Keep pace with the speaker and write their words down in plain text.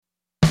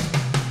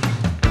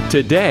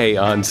Today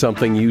on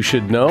Something You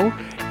Should Know,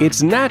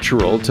 it's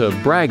natural to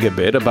brag a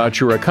bit about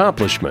your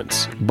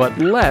accomplishments, but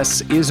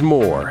less is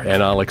more,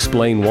 and I'll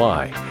explain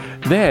why.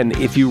 Then,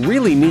 if you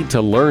really need to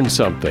learn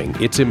something,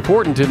 it's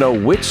important to know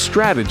which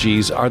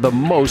strategies are the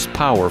most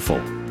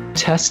powerful.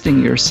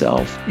 Testing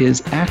yourself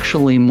is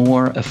actually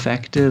more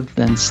effective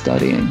than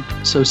studying.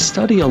 So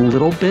study a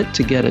little bit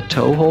to get a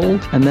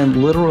toehold and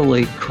then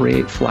literally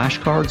create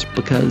flashcards,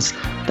 because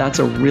that's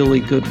a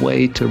really good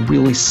way to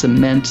really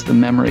cement the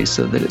memory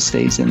so that it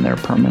stays in there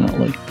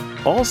permanently.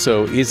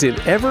 Also, is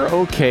it ever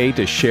okay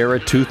to share a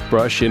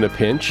toothbrush in a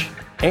pinch?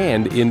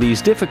 And in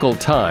these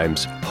difficult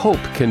times,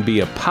 hope can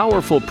be a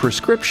powerful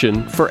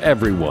prescription for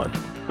everyone.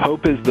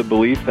 Hope is the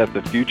belief that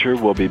the future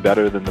will be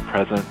better than the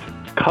present,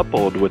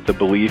 coupled with the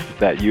belief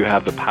that you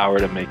have the power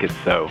to make it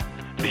so.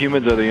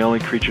 Humans are the only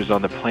creatures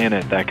on the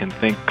planet that can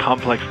think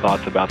complex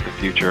thoughts about the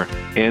future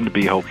and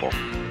be hopeful.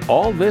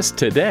 All this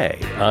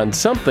today on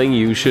Something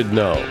You Should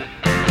Know.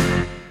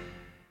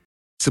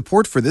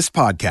 Support for this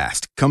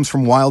podcast comes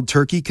from Wild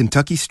Turkey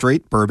Kentucky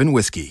Straight Bourbon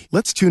Whiskey.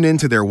 Let's tune in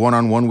to their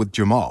one-on-one with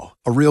Jamal,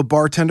 a real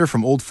bartender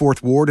from Old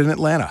Fourth Ward in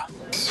Atlanta.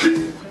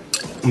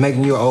 I'm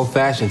making you an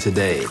old-fashioned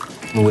today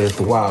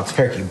with Wild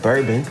Turkey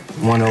Bourbon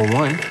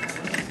 101.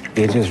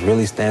 It just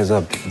really stands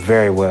up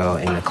very well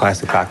in a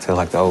classic cocktail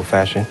like the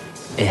old-fashioned.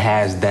 It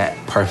has that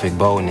perfect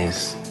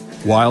boldness.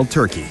 Wild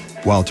Turkey.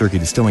 Wild Turkey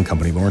Distilling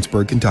Company,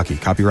 Lawrenceburg, Kentucky.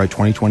 Copyright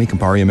 2020,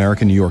 Campari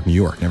American, New York, New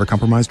York. Never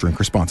compromise, drink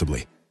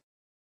responsibly.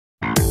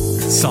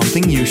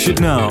 Something you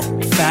should know.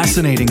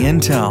 Fascinating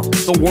intel,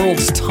 the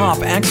world's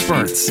top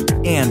experts,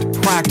 and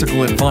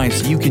practical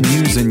advice you can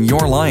use in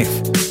your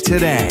life.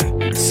 Today,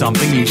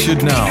 Something You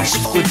Should Know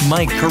with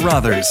Mike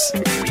Carruthers.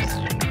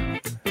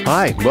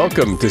 Hi,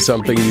 welcome to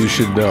Something You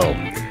Should Know.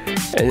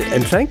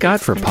 And thank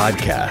God for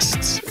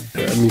podcasts.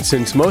 I mean,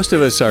 since most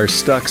of us are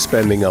stuck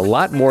spending a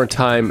lot more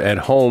time at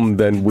home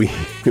than we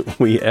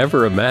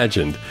ever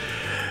imagined,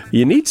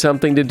 you need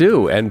something to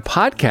do, and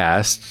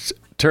podcasts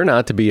turn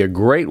out to be a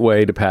great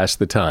way to pass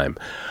the time.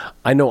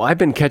 I know I've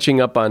been catching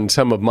up on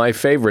some of my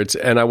favorites,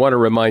 and I want to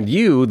remind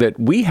you that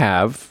we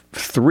have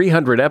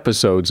 300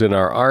 episodes in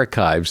our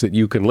archives that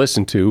you can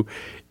listen to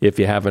if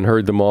you haven't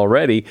heard them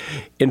already.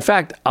 In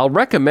fact, I'll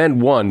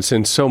recommend one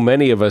since so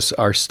many of us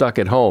are stuck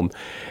at home.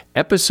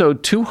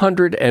 Episode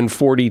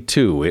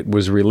 242. It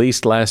was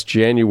released last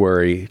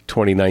January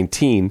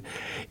 2019.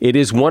 It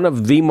is one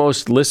of the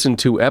most listened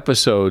to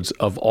episodes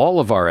of all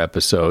of our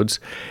episodes,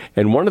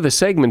 and one of the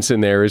segments in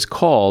there is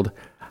called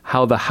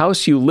How the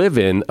House You Live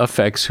In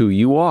Affects Who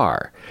You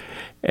Are.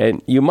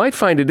 And you might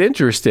find it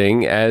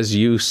interesting as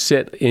you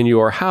sit in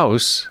your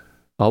house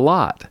a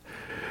lot.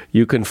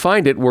 You can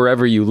find it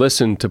wherever you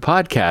listen to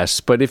podcasts,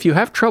 but if you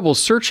have trouble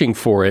searching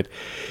for it,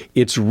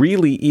 it's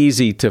really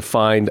easy to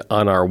find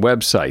on our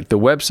website. The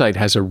website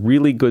has a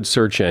really good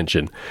search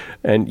engine,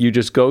 and you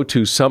just go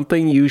to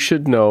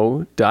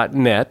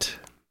somethingyoushouldknow.net,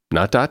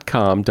 not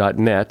 .com,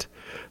 .net,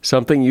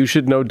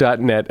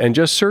 somethingyoushouldknow.net, and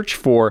just search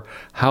for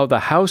How the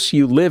House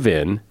You Live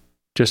In,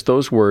 just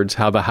those words,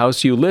 How the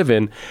House You Live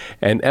In,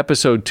 and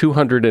episode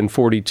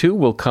 242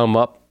 will come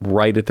up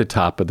right at the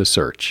top of the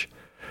search.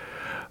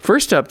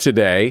 First up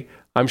today,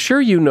 I'm sure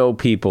you know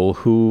people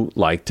who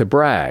like to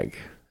brag.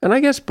 And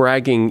I guess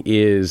bragging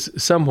is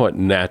somewhat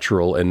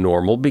natural and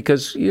normal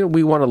because,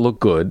 we want to look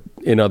good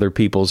in other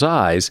people's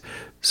eyes.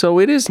 So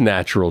it is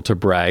natural to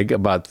brag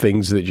about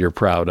things that you're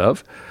proud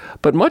of.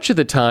 But much of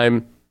the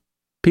time,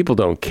 people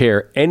don't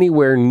care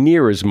anywhere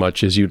near as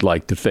much as you'd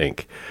like to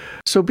think.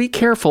 So be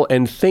careful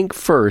and think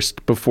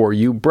first before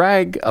you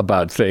brag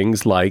about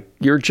things like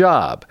your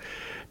job.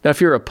 Now, if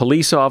you're a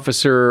police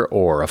officer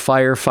or a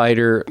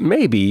firefighter,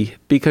 maybe,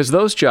 because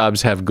those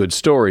jobs have good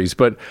stories,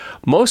 but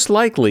most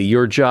likely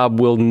your job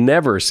will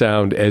never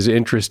sound as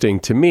interesting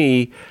to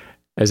me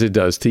as it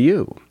does to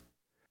you.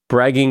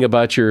 Bragging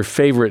about your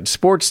favorite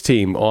sports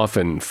team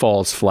often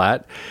falls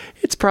flat.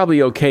 It's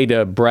probably okay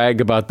to brag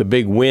about the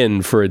big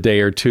win for a day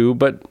or two,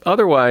 but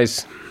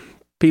otherwise,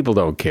 people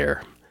don't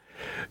care.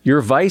 Your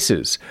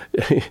vices,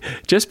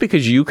 just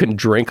because you can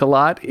drink a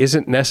lot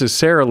isn't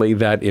necessarily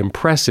that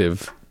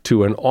impressive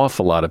to an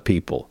awful lot of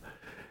people.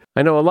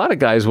 I know a lot of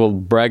guys will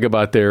brag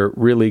about their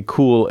really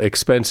cool,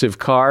 expensive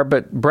car,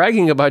 but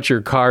bragging about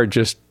your car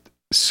just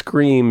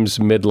screams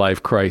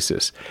midlife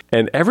crisis.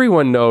 And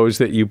everyone knows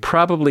that you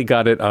probably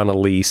got it on a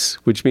lease,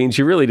 which means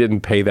you really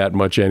didn't pay that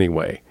much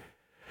anyway.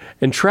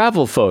 And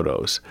travel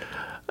photos.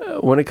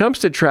 When it comes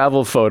to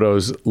travel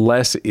photos,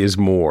 less is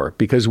more,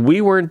 because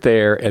we weren't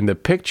there and the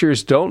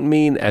pictures don't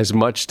mean as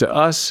much to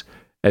us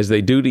as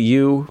they do to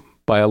you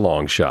by a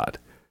long shot.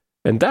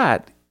 And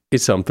that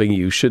is something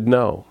you should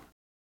know.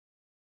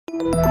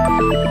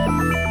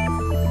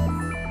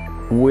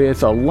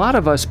 With a lot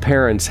of us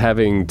parents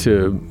having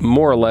to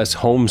more or less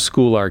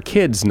homeschool our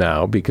kids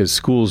now because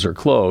schools are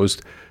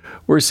closed,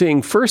 we're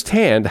seeing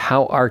firsthand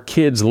how our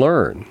kids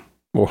learn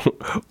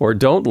or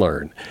don't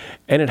learn.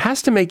 And it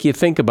has to make you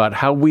think about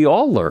how we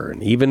all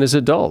learn, even as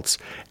adults,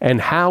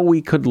 and how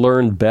we could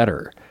learn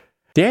better.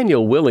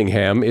 Daniel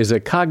Willingham is a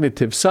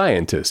cognitive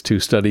scientist who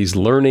studies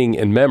learning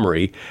and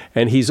memory,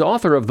 and he's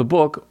author of the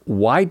book,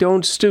 Why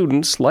Don't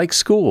Students Like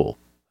School?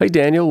 Hey,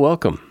 Daniel,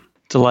 welcome.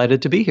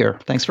 Delighted to be here.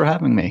 Thanks for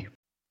having me.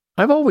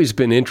 I've always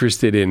been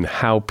interested in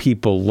how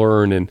people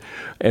learn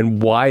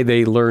and why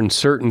they learn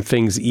certain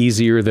things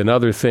easier than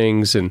other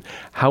things and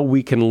how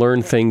we can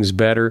learn things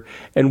better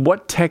and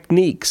what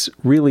techniques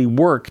really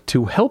work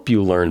to help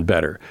you learn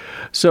better.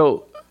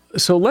 So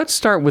let's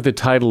start with the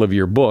title of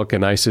your book,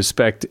 and I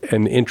suspect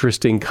an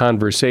interesting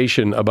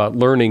conversation about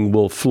learning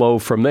will flow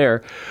from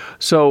there.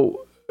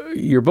 So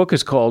your book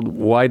is called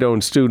Why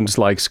Don't Students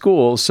Like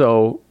School?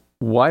 So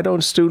why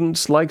don't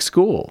students like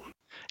school?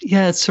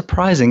 Yeah, it's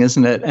surprising,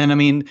 isn't it? And I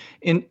mean,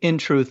 in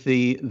truth,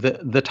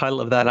 the title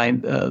of that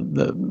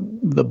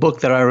the book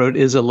that I wrote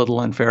is a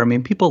little unfair. I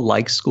mean, people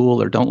like school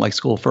or don't like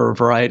school for a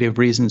variety of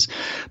reasons,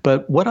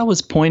 but what I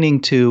was pointing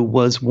to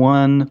was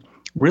one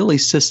really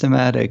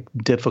systematic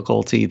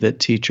difficulty that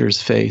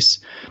teachers face,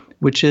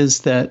 which is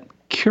that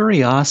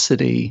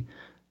curiosity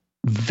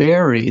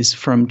varies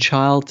from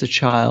child to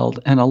child,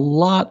 and a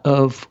lot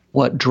of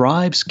what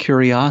drives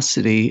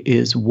curiosity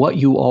is what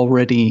you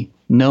already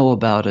know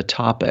about a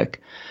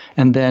topic,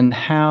 and then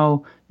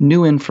how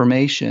new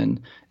information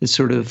is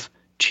sort of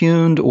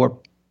tuned or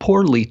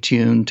poorly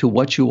tuned to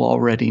what you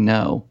already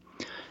know.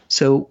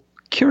 So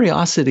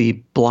curiosity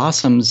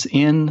blossoms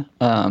in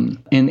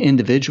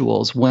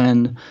individuals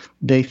when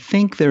they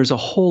think there's a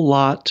whole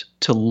lot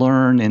to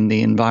learn in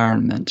the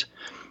environment.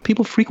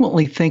 People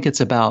frequently think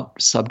it's about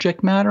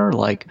subject matter,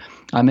 like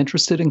I'm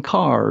interested in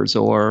cars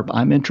or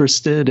I'm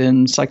interested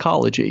in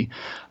psychology.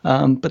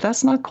 But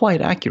that's not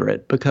quite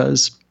accurate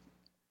because,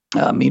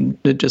 I mean,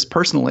 just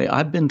personally,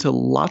 I've been to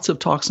lots of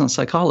talks on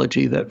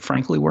psychology that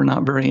frankly were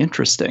not very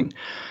interesting.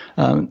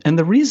 And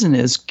the reason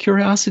is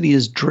curiosity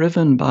is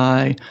driven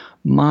by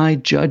my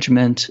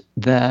judgment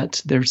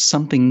that there's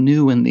something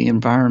new in the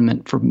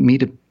environment for me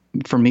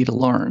to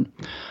learn.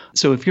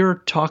 So if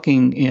you're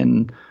talking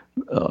in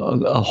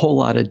a whole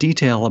lot of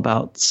detail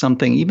about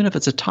something, even if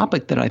it's a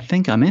topic that I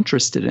think I'm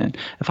interested in,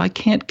 if I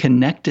can't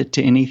connect it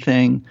to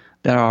anything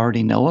that I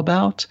already know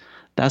about,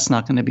 that's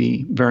not going to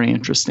be very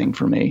interesting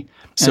for me.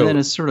 And then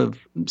it's sort of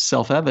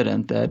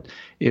self-evident that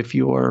if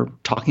you're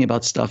talking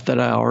about stuff that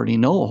I already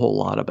know a whole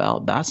lot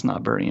about, that's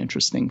not very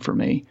interesting for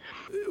me.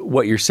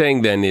 What you're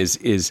saying then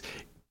is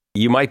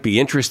you might be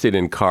interested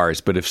in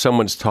cars, but if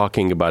someone's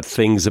talking about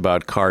things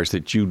about cars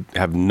that you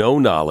have no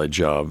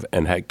knowledge of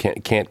and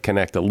can't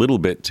connect a little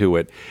bit to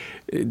it,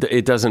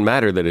 it doesn't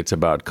matter that it's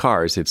about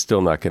cars. It's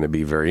still not going to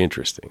be very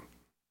interesting.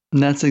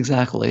 And that's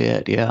exactly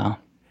it, yeah.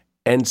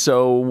 And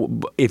so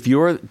if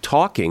you're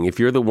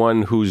the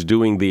one who's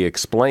doing the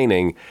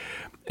explaining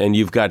and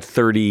you've got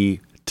 30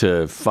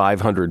 to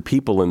 500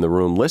 people in the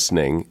room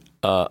listening,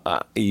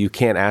 you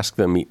can't ask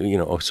them,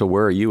 so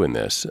where are you in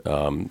this?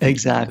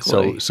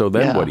 Exactly. So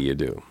then what do you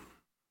do?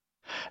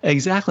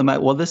 Exactly.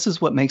 Well, this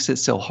is what makes it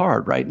so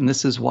hard, right? And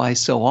this is why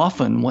so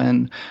often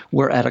when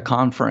we're at a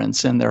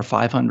conference and there are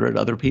 500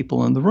 other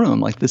people in the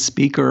room, like the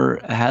speaker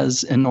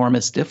has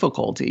enormous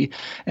difficulty.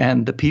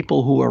 And the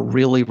people who are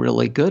really,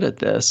 really good at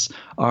this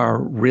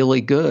are really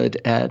good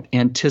at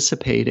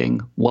anticipating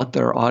what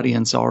their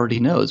audience already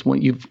knows.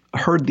 When you've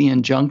heard the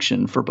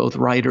injunction for both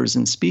writers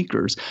and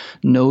speakers,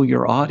 know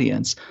your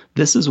audience.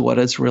 This is what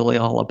it's really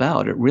all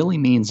about. It really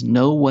means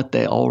know what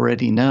they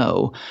already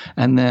know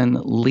and then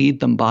lead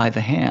them by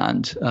the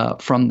hand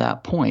from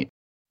that point.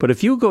 But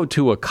if you go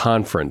to a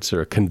conference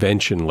or a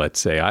convention, let's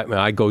say,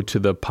 I go to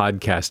the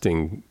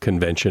podcasting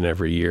convention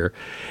every year,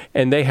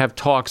 and they have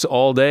talks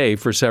all day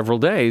for several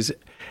days.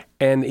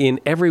 And in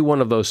every one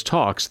of those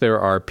talks, there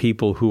are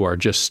people who are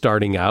just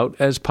starting out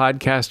as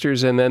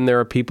podcasters, and then there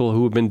are people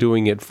who have been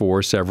doing it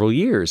for several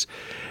years.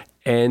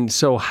 And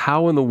so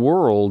how in the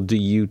world do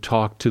you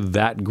talk to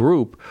that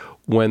group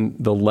when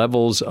the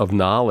levels of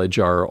knowledge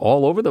are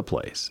all over the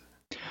place?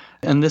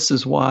 And this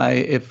is why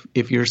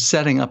if you're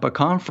setting up a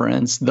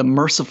conference, the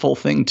merciful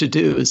thing to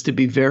do is to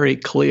be very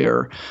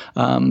clear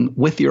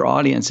with your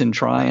audience and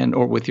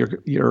or with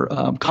your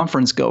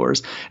conference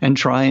goers and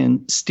try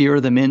and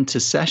steer them into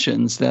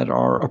sessions that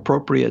are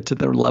appropriate to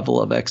their level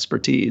of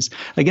expertise.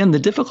 Again, the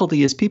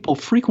difficulty is people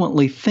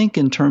frequently think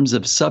in terms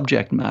of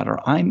subject matter.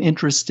 I'm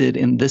interested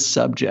in this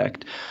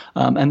subject.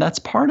 And that's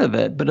part of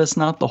it, but it's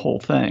not the whole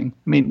thing.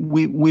 I mean,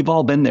 we've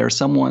all been there.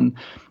 Someone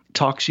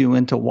talks you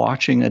into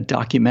watching a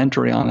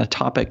documentary on a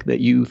topic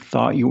that you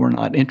thought you were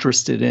not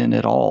interested in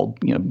at all,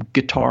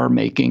 guitar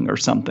making or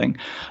something.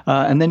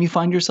 And then you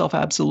find yourself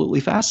absolutely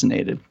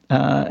fascinated.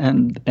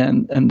 And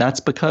that's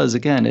because,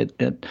 again,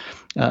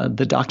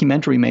 the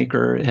documentary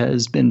maker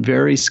has been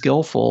very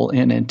skillful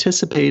in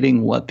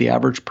anticipating what the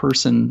average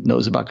person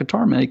knows about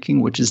guitar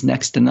making, which is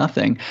next to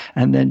nothing,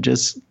 and then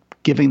just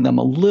giving them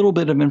a little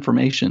bit of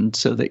information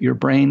so that your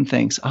brain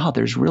thinks,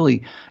 there's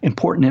really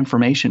important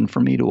information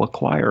for me to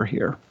acquire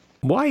here.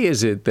 Why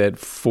is it that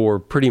for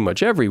pretty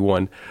much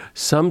everyone,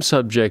 some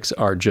subjects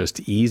are just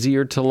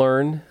easier to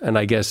learn? And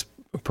I guess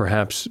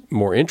perhaps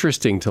more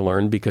interesting to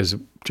learn because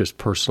of just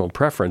personal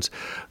preference.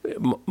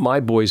 My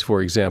boys,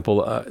 for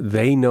example,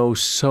 they know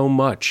so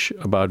much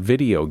about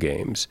video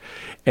games,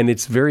 and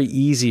it's very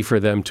easy for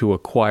them to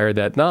acquire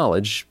that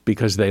knowledge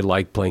because they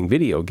like playing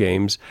video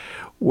games.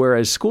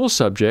 Whereas school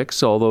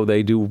subjects, although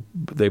they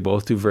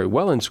both do very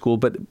well in school,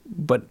 but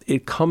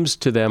it comes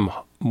to them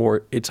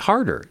more, it's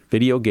harder.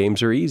 Video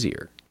games are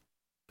easier.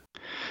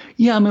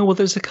 Yeah, I mean, well,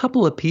 there's a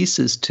couple of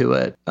pieces to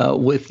it.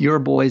 With your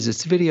boys,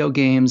 it's video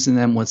games, and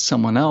then with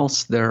someone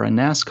else, they're a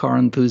NASCAR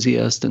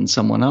enthusiast, and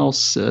someone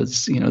else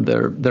is,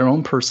 their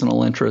own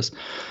personal interest.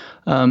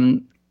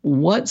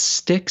 What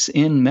sticks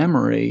in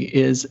memory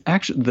is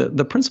actually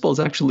the principle is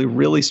actually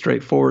really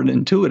straightforward and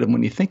intuitive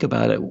when you think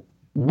about it.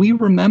 We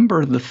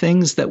remember the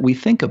things that we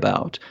think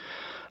about.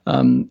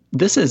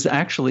 This is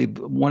actually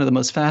one of the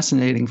most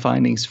fascinating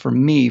findings for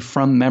me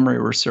from memory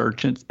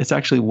research. It's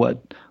actually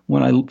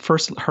when I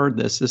first heard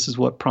this is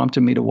what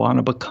prompted me to want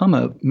to become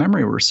a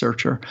memory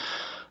researcher.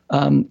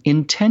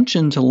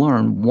 Intention to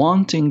learn,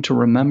 wanting to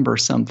remember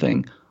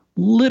something,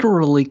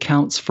 literally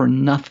counts for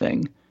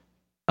nothing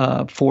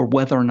for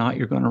whether or not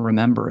you're going to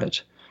remember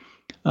it.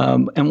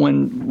 And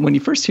when you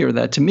first hear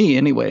that, to me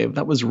anyway,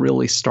 that was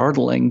really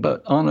startling.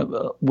 But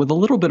with a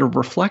little bit of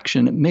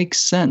reflection, it makes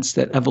sense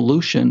that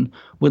evolution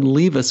would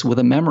leave us with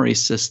a memory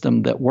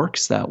system that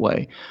works that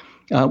way.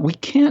 We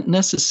can't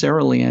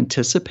necessarily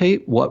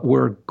anticipate what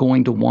we're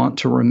going to want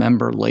to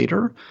remember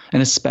later,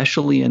 and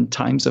especially in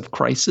times of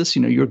crisis.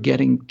 You're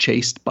getting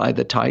chased by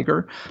the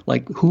tiger.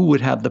 Like, who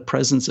would have the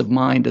presence of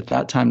mind at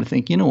that time to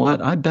think, you know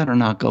what, I better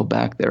not go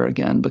back there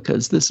again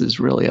because this is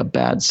really a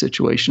bad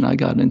situation I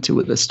got into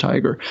with this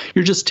tiger.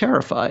 You're just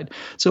terrified.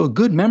 So a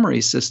good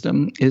memory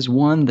system is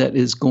one that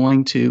is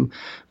going to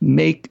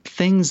make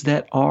things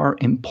that are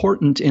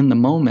important in the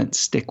moment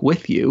stick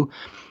with you.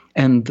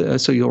 And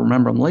so you'll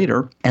remember them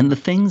later. And the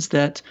things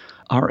that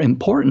are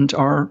important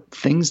are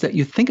things that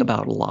you think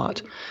about a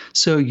lot.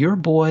 So your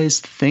boys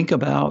think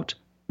about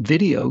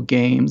video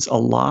games a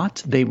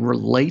lot. They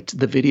relate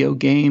the video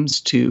games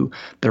to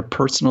their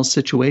personal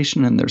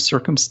situation and their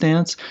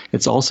circumstance.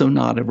 It's also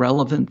not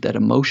irrelevant that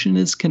emotion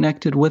is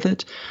connected with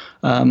it.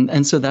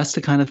 And so that's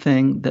the kind of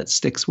thing that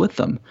sticks with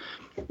them.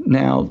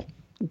 Now,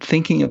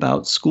 thinking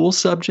about school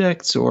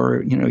subjects,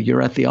 or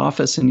you're at the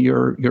office and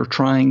you're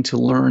trying to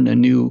learn a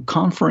new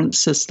conference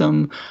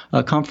system,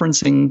 a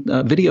conferencing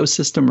video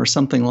system or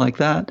something like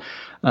that,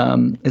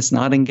 it's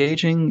not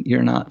engaging.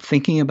 You're not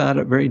thinking about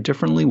it very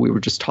differently. We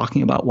were just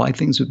talking about why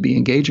things would be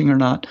engaging or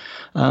not.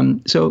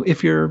 So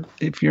if you're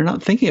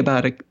not thinking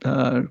about it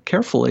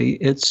carefully,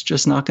 it's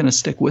just not going to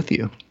stick with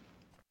you.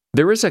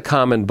 There is a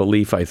common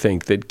belief, I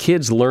think, that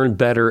kids learn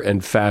better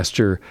and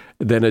faster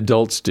than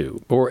adults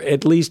do, or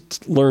at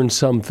least learn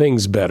some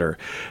things better,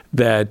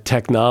 that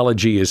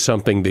technology is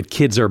something that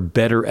kids are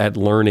better at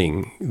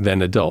learning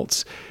than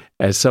adults.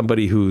 As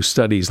somebody who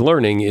studies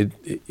learning,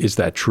 is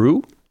that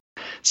true?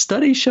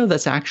 Studies show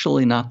that's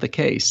actually not the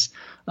case.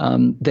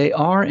 They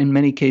are, in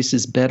many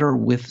cases, better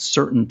with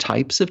certain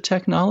types of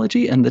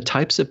technology, and the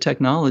types of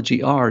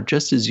technology are,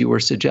 just as you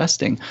were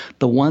suggesting,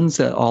 the ones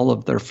that all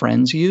of their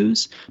friends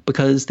use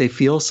because they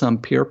feel some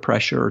peer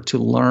pressure to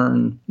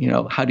learn,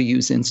 how to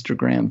use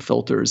Instagram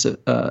filters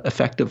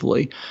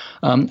effectively.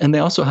 And they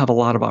also have a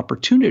lot of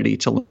opportunity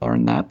to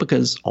learn that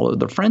because all of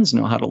their friends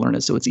know how to learn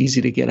it, so it's easy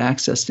to get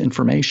access to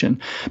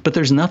information. But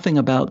there's nothing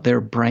about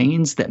their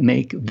brains that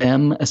make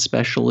them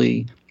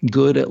especially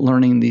good at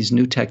learning these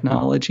new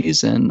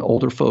technologies and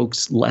older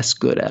folks less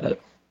good at it.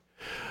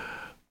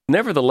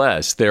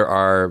 Nevertheless, there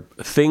are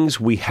things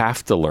we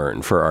have to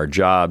learn for our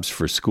jobs,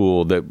 for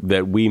school,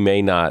 that we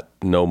may not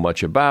know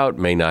much about,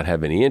 may not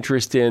have any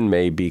interest in,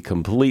 may be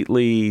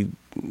completely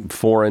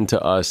foreign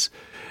to us,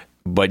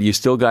 but you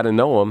still got to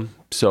know them.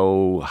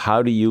 So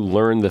how do you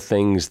learn the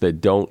things that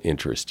don't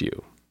interest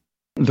you?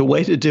 The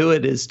way to do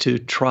it is to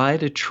try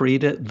to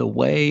treat it the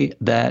way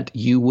that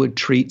you would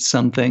treat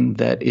something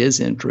that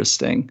is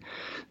interesting.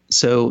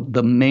 So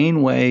the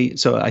main way,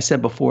 so I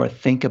said before,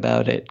 think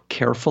about it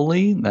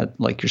carefully, that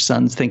like your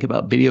sons think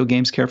about video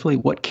games carefully.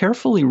 What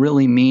carefully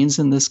really means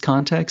in this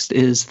context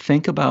is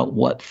think about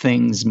what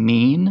things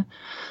mean.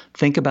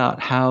 Think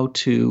about how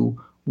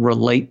to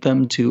relate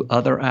them to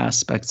other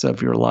aspects of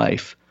your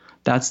life.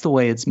 That's the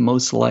way it's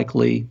most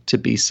likely to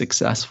be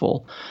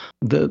successful.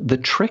 The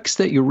tricks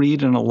that you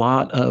read in a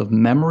lot of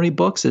memory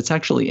books, it's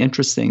actually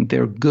interesting.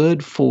 They're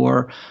good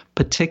for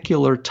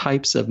particular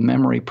types of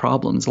memory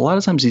problems. A lot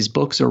of times these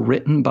books are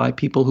written by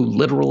people who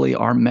literally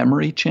are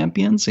memory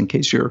champions. In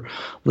case your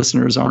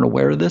listeners aren't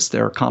aware of this,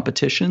 there are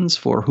competitions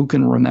for who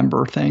can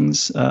remember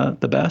things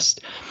the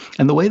best.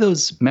 And the way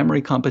those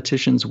memory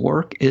competitions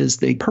work is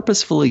they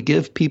purposefully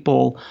give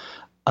people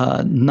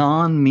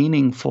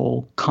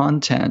non-meaningful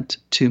content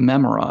to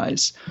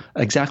memorize,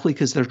 exactly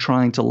because they're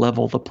trying to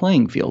level the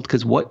playing field.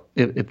 Because what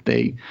if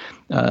they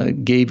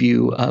gave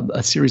you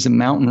a series of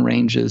mountain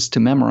ranges to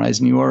memorize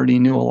and you already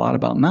knew a lot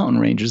about mountain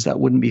ranges? That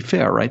wouldn't be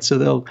fair, right? So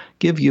they'll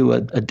give you a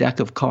deck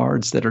of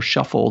cards that are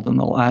shuffled and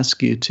they'll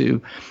ask you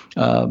to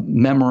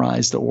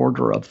memorize the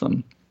order of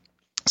them.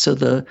 So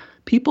the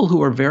people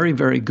who are very,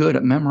 very good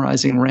at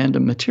memorizing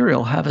random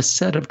material have a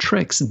set of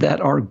tricks that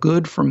are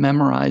good for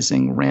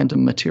memorizing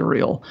random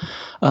material.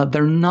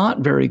 They're not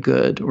very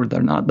good, or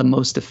they're not the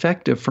most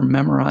effective for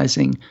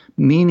memorizing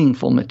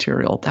meaningful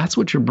material. That's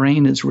what your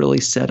brain is really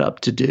set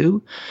up to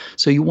do.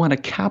 So you want to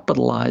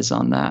capitalize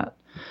on that.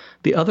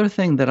 The other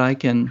thing that I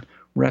can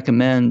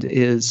recommend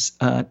is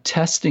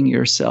testing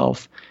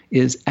yourself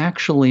is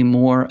actually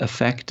more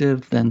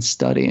effective than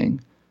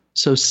studying.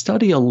 So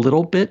study a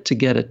little bit to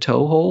get a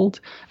toehold,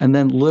 and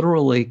then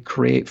literally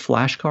create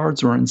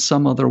flashcards or in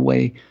some other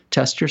way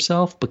test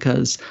yourself,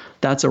 because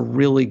that's a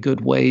really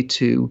good way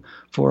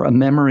for a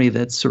memory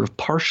that's sort of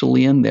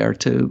partially in there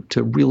to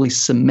really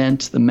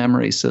cement the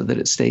memory so that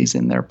it stays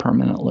in there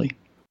permanently.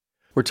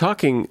 We're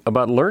talking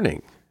about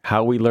learning,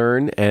 how we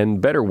learn,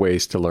 and better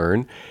ways to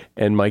learn.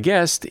 And my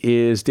guest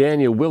is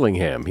Daniel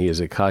Willingham. He is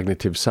a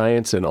cognitive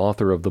science and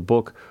author of the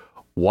book,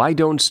 Why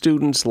Don't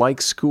Students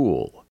Like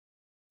School?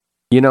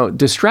 You know,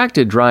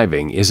 distracted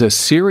driving is a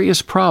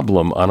serious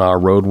problem on our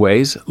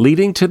roadways,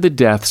 leading to the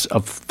deaths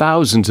of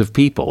thousands of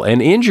people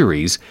and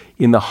injuries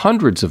in the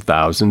hundreds of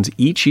thousands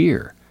each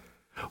year.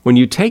 When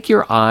you take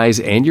your eyes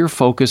and your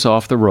focus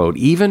off the road,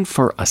 even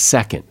for a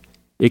second,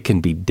 it can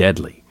be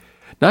deadly.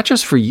 Not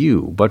just for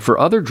you, but for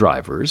other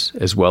drivers,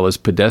 as well as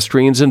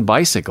pedestrians and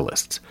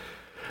bicyclists.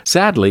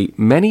 Sadly,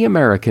 many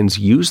Americans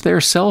use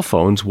their cell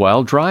phones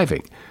while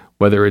driving,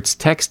 whether it's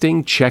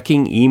texting,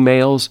 checking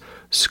emails,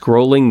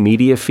 scrolling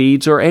media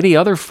feeds, or any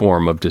other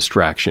form of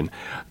distraction.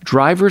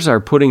 Drivers are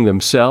putting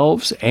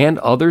themselves and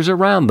others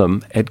around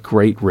them at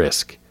great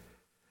risk.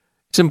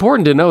 It's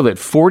important to know that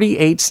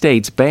 48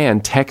 states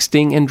ban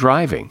texting and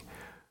driving.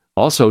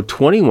 Also,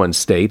 21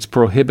 states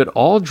prohibit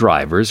all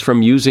drivers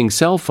from using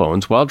cell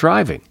phones while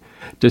driving.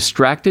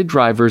 Distracted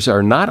drivers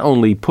are not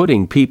only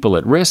putting people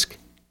at risk,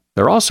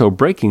 they're also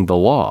breaking the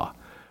law.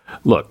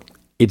 Look,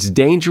 it's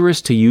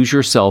dangerous to use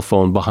your cell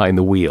phone behind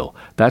the wheel.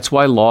 That's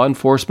why law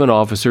enforcement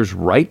officers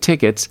write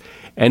tickets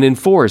and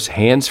enforce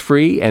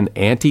hands-free and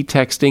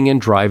anti-texting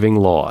and driving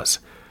laws.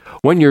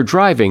 When you're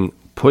driving,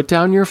 put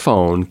down your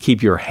phone,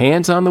 keep your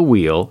hands on the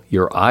wheel,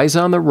 your eyes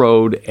on the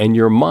road, and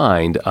your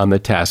mind on the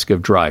task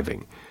of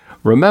driving.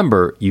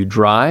 Remember, you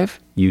drive,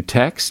 you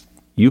text,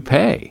 you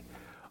pay.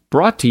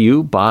 Brought to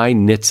you by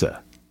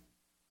NHTSA.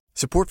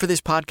 Support for this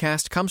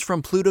podcast comes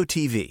from Pluto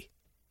TV.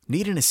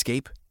 Need an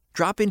escape?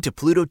 Drop into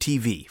Pluto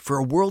TV for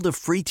a world of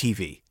free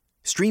TV.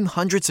 Stream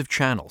hundreds of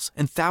channels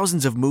and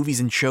thousands of movies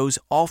and shows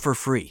all for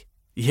free.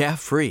 Yeah,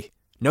 free.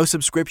 No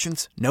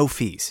subscriptions, no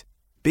fees.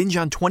 Binge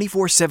on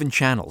 24/7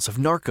 channels of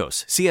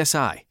Narcos,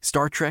 CSI,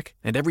 Star Trek,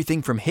 and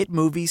everything from hit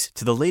movies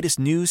to the latest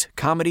news,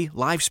 comedy,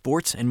 live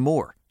sports, and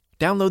more.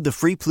 Download the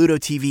free Pluto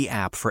TV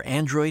app for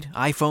Android,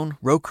 iPhone,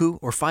 Roku,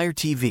 or Fire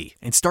TV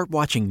and start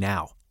watching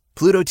now.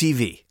 Pluto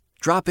TV.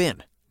 Drop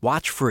in.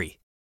 Watch free.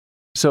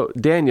 So,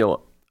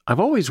 Daniel, I've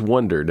always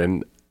wondered,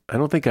 and I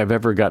don't think I've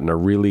ever gotten a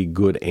really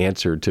good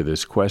answer to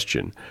this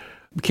question.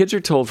 Kids are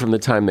told from the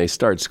time they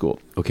start school,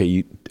 okay,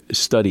 you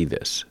study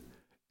this.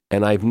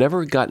 And I've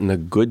never gotten a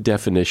good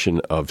definition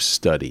of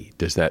study.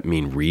 Does that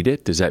mean read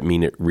it? Does that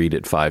mean read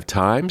it 5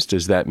 times?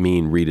 Does that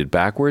mean read it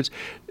backwards?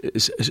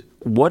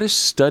 What does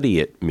study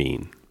it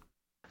mean?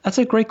 That's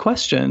a great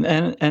question.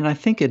 And I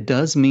think it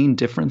does mean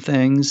different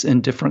things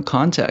in different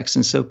contexts.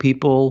 And so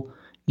people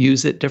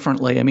use it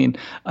differently. I mean,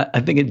 I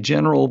think a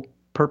general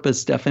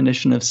purpose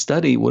definition of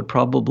study would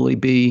probably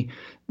be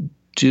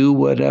do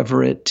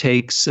whatever it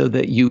takes so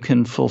that you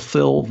can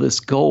fulfill this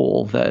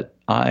goal that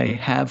I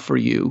have for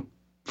you,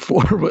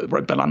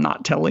 but I'm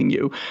not telling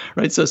you,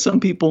 right? So some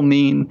people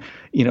mean,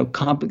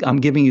 I'm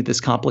giving you this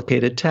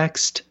complicated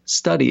text,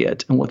 study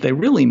it. And what they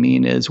really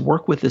mean is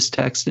work with this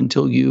text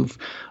until you've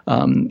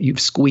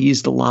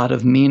squeezed a lot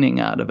of meaning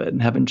out of it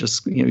and haven't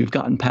just, you've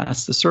gotten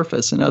past the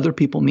surface. And other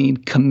people mean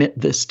commit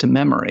this to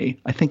memory.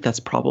 I think that's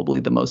probably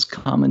the most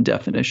common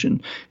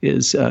definition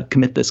is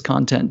commit this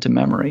content to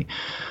memory.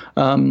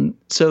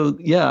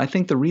 I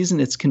think the reason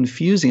it's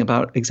confusing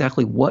about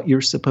exactly what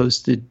you're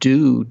supposed to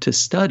do to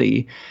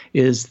study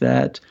is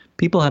that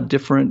people have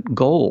different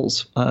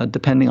goals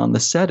depending on the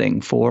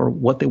setting for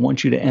what they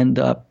want you to end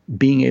up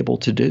being able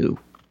to do.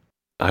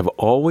 I've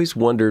always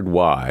wondered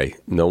why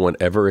no one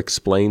ever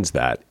explains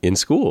that in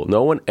school.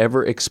 No one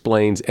ever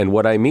explains. And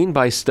what I mean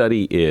by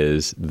study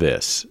is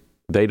this.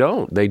 They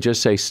don't. They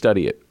just say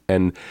study it.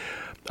 And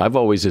I've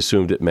always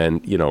assumed it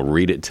meant,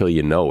 read it till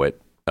you know it.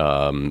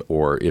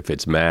 Or if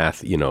it's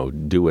math,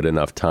 do it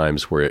enough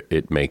times where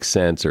it makes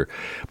sense.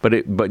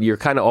 But you're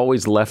kind of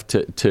always left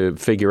to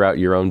figure out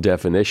your own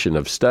definition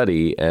of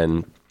study.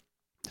 And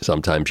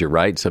sometimes you're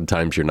right,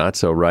 sometimes you're not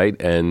so right.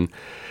 And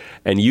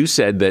you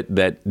said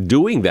that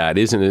doing that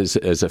isn't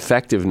as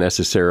effective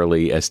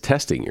necessarily as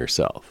testing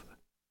yourself.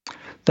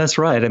 That's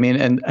right. I mean,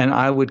 and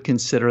I would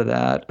consider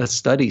that a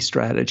study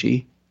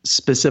strategy.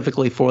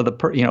 Specifically for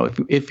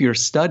if you're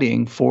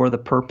studying for the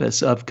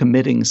purpose of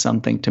committing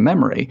something to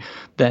memory,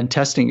 then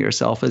testing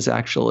yourself is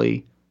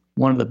actually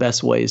one of the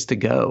best ways to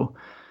go.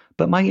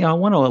 But I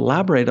want to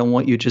elaborate on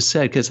what you just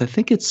said, because I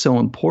think it's so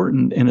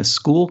important in a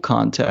school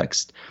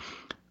context.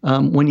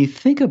 When you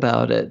think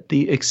about it,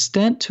 the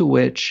extent to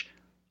which,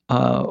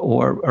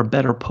 or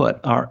better put,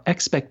 our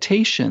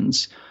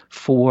expectations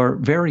for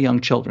very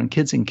young children,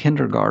 kids in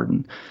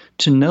kindergarten,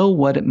 to know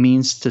what it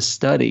means to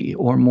study,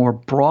 or more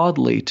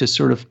broadly, to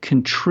sort of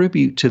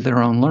contribute to their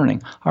own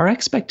learning, our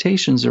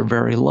expectations are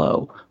very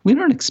low. We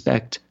don't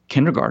expect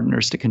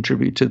kindergartners to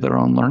contribute to their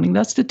own learning.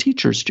 That's the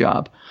teacher's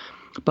job.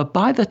 But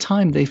by the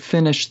time they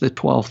finish the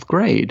 12th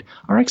grade,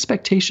 our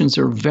expectations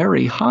are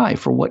very high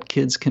for what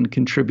kids can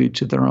contribute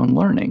to their own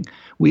learning.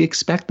 We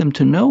expect them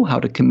to know how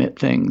to commit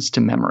things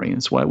to memory.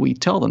 That's why we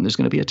tell them there's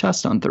going to be a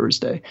test on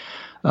Thursday.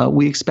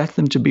 We expect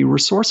them to be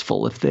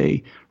resourceful. If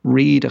they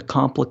read a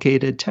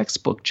complicated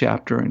textbook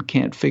chapter and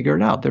can't figure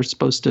it out, they're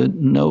supposed to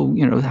know,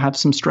 have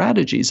some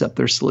strategies up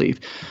their sleeve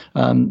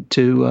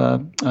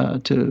to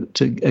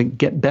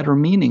get better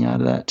meaning out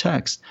of that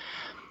text.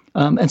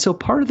 And so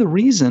part of the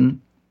reason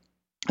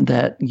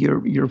that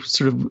you're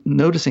sort of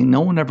noticing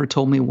no one ever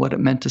told me what it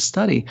meant to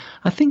study,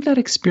 I think that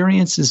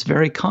experience is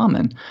very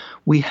common.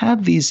 We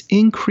have these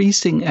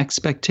increasing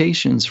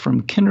expectations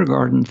from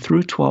kindergarten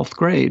through 12th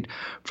grade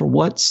for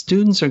what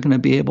students are going to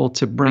be able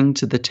to bring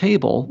to the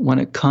table when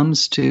it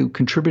comes to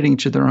contributing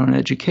to their own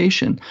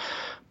education.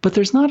 But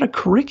there's not a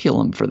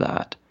curriculum for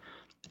that.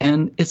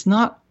 And it's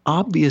not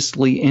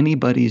obviously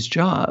anybody's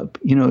job.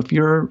 If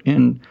you're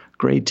in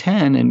grade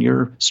 10 and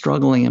you're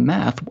struggling in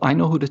math, I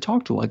know who to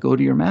talk to. I go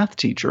to your math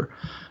teacher.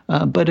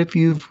 But if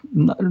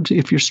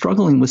you're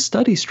struggling with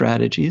study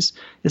strategies,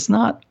 it's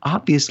not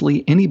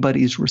obviously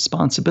anybody's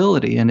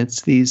responsibility. And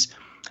it's these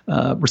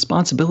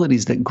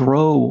responsibilities that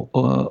grow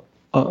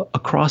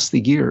across the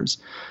years.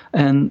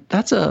 And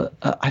that's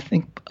I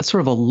think,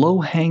 sort of a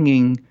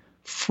low-hanging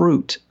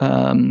fruit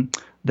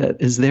that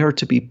is there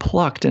to be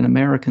plucked in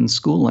American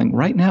schooling.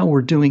 Right now,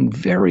 we're doing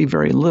very,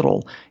 very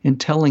little in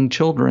telling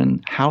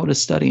children how to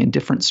study and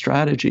different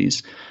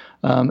strategies.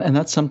 And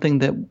that's something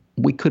that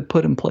we could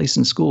put in place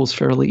in schools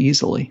fairly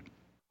easily.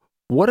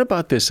 What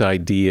about this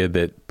idea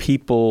that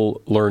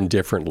people learn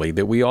differently,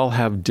 that we all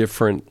have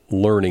different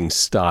learning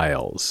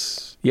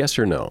styles? Yes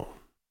or no?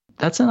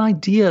 That's an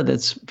idea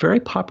that's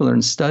very popular,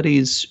 and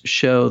surveys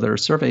show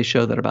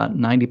that about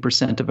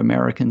 90% of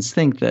Americans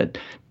think that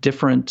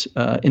different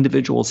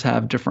individuals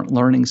have different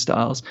learning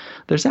styles.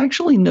 There's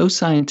actually no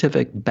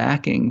scientific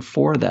backing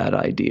for that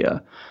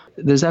idea.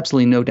 There's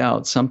absolutely no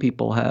doubt some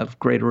people have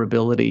greater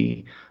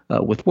ability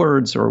with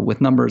words or with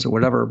numbers or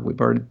whatever.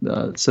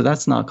 So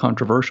that's not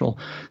controversial.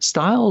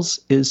 Styles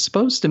is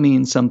supposed to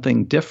mean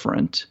something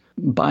different.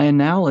 By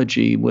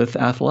analogy with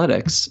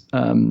athletics,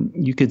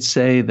 you could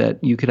say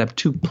that you could have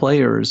two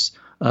players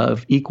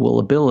of equal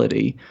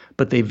ability,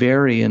 but they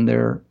vary in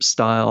their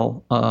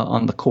style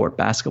on the court.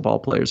 Basketball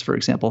players, for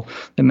example,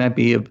 they might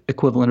be of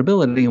equivalent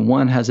ability, and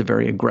one has a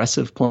very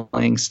aggressive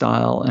playing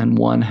style, and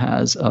one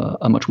has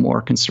a much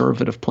more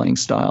conservative playing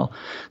style.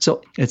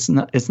 So it's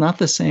not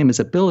the same as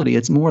ability.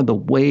 It's more the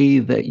way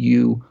that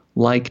you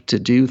like to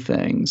do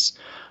things.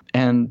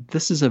 And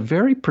this is a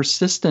very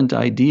persistent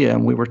idea,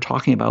 and we were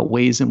talking about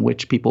ways in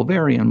which people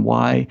vary and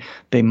why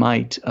they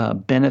might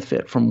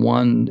benefit from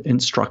one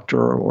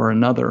instructor or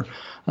another.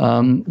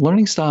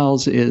 Learning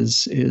styles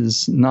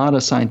is not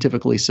a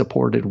scientifically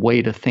supported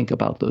way to think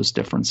about those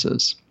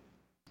differences.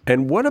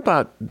 And what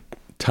about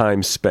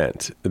time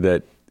spent?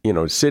 That,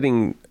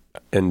 sitting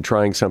and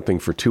trying something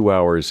for 2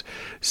 hours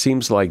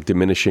seems like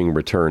diminishing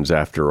returns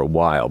after a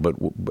while.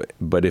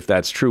 But if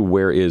that's true,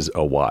 where is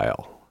a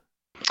while?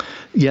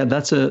 Yeah,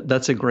 that's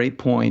a great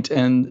point.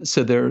 And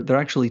so there are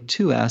actually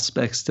two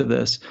aspects to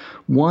this.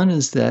 One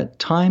is that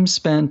time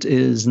spent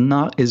is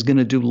going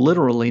to do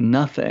literally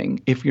nothing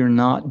if you're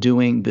not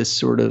doing this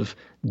sort of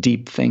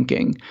deep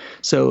thinking.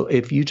 So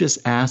if you just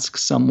ask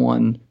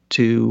someone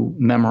to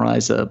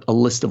memorize a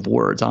list of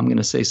words, I'm going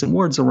to say some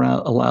words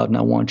aloud and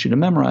I want you to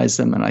memorize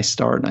them. And I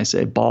start and I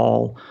say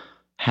ball,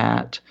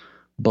 hat,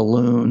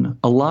 balloon.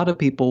 A lot of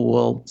people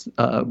will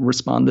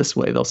respond this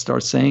way. They'll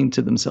start saying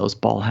to themselves,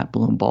 ball, hat,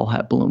 balloon, ball,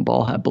 hat, balloon,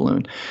 ball, hat,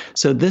 balloon.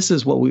 So this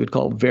is what we would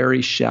call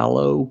very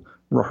shallow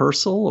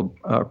rehearsal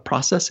or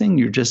processing.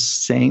 You're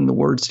just saying the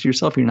words to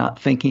yourself. You're not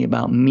thinking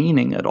about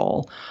meaning at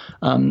all.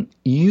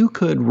 You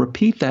could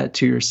repeat that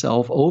to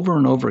yourself over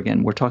and over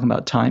again. We're talking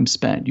about time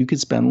spent. You could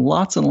spend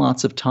lots and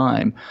lots of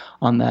time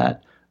on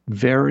that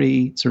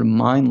very sort of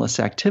mindless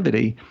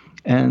activity,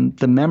 and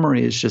the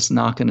memory is just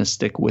not going to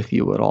stick with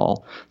you at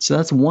all. So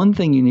that's one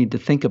thing you need to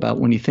think about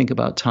when you think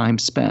about time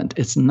spent.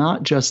 It's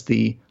not just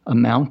the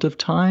amount of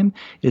time,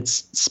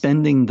 it's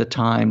spending the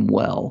time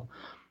well.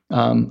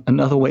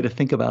 Another way to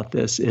think about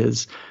this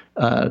is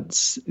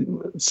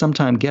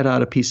sometime get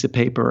out a piece of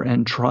paper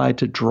and try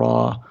to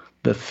draw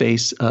the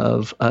face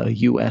of a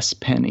U.S.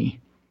 penny.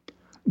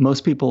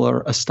 Most people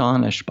are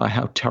astonished by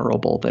how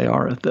terrible they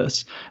are at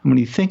this. And when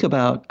you think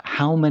about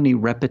how many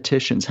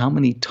repetitions, how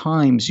many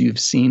times you've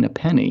seen a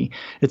penny,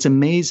 it's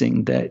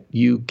amazing that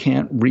you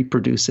can't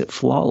reproduce it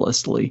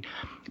flawlessly.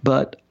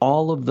 But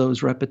all of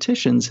those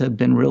repetitions have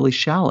been really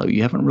shallow.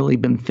 You haven't really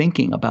been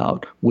thinking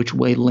about which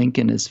way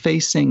Lincoln is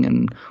facing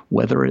and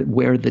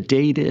where the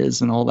date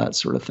is and all that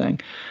sort of thing.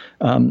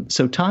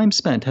 So time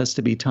spent has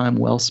to be time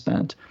well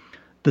spent.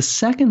 The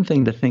second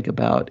thing to think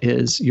about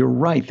is, you're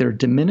right, there are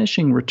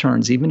diminishing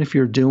returns, even if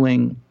you're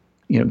doing,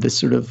 this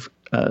sort of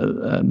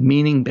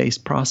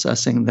meaning-based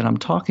processing that I'm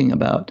talking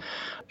about.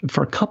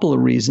 For a couple of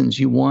reasons,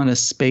 you want to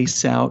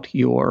space out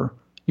your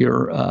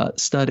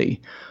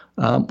study.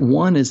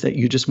 One is that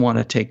you just want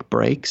to take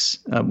breaks,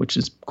 which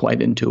is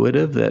quite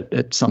intuitive, that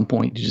at some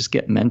point you just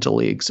get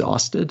mentally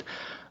exhausted.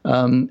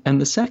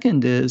 And the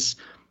second is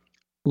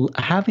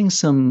having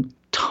some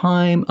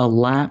time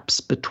elapse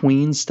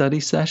between study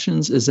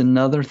sessions is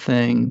another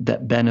thing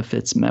that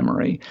benefits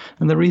memory.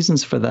 And the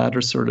reasons for that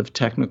are sort of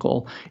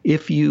technical.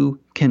 If you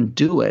can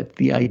do it,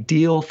 the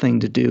ideal thing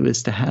to do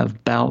is to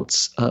have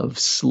bouts of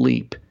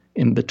sleep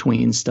in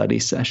between study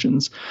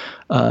sessions.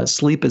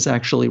 Sleep is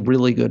actually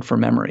really good for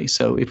memory.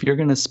 So if you're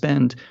going to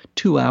spend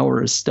 2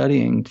 hours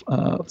studying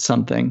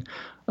something,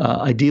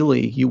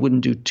 ideally you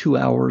wouldn't do 2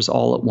 hours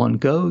all at one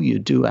go.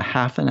 You'd do a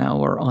half an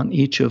hour on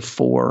each of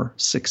 4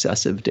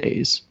 successive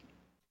days.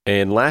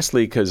 And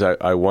lastly, because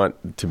I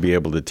want to be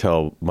able to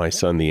tell my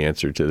son the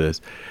answer to this,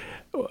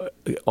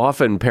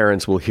 often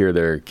parents will hear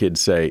their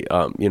kids say,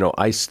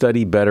 I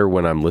study better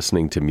when I'm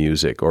listening to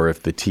music or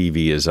if the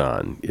TV is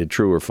on.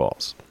 True or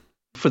false?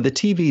 For the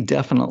TV,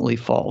 definitely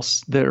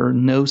false. There are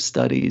no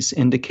studies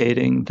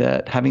indicating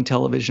that having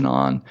television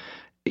on,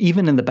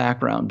 even in the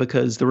background,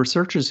 because the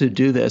researchers who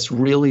do this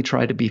really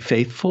try to be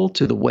faithful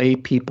to the way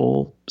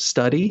people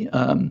study.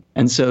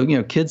 And so,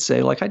 kids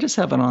say, I just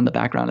have it on the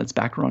background. It's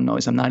background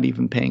noise. I'm not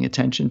even paying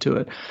attention to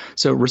it.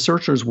 So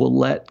researchers will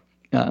let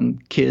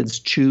kids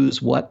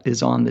choose what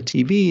is on the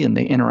TV, and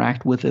they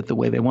interact with it the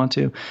way they want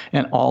to.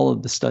 And all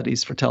of the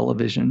studies for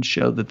television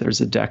show that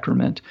there's a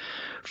decrement.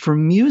 For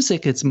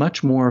music, it's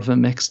much more of a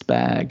mixed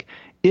bag.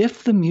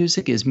 If the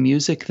music is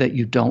music that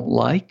you don't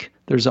like,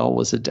 there's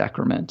always a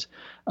decrement.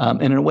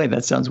 And in a way,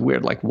 that sounds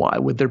weird. Why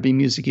would there be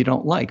music you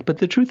don't like? But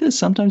the truth is,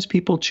 sometimes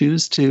people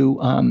choose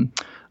to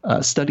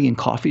study in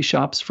coffee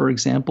shops, for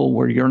example,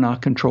 where you're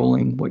not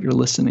controlling what you're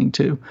listening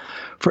to.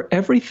 For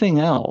everything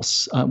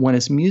else, when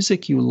it's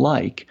music you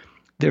like,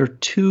 there are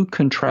two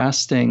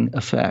contrasting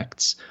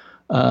effects,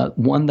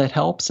 one that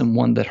helps and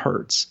one that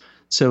hurts.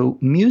 So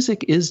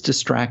music is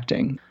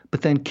distracting,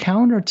 but then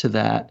counter to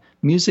that,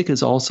 music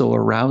is also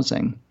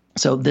arousing.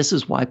 So this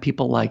is why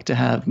people like to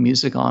have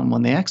music on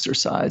when they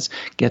exercise,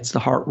 gets the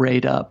heart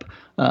rate up,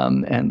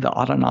 and the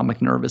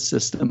autonomic nervous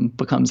system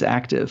becomes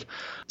active.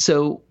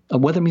 So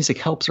whether music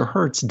helps or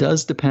hurts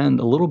does depend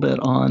a little bit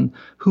on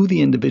who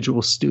the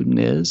individual student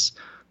is,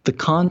 the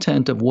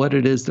content of what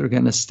it is they're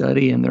going to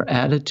study and their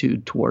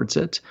attitude towards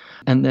it,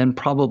 and then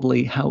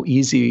probably how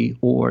easy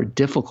or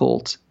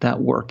difficult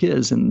that work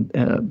is,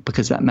 and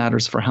because that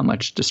matters for how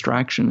much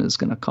distraction is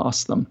going to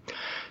cost them.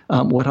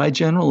 What I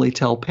generally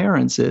tell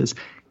parents is,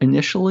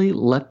 initially,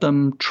 let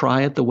them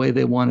try it the way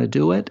they want to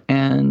do it,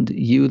 and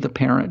you, the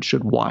parent,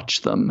 should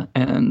watch them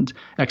and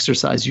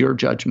exercise your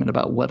judgment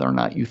about whether or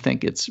not you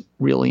think it's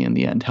really, in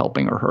the end,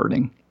 helping or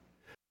hurting.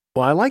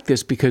 Well, I like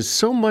this because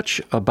so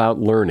much about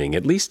learning,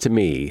 at least to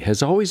me,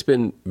 has always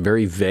been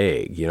very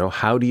vague.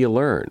 How do you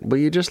learn? Well,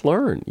 you just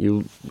learn.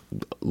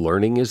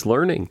 Learning is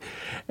learning.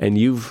 And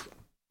you've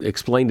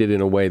explained it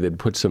in a way that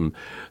puts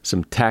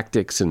some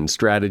tactics and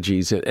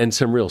strategies and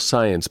some real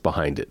science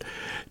behind it.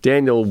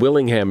 Daniel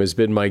Willingham has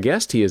been my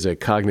guest. He is a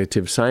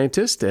cognitive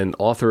scientist and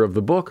author of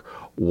the book,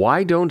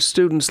 Why Don't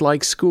Students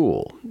Like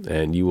School?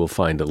 And you will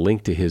find a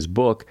link to his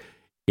book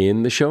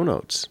in the show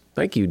notes.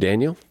 Thank you,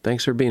 Daniel.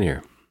 Thanks for being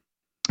here.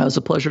 It was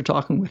a pleasure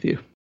talking with you.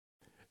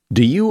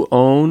 Do you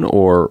own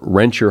or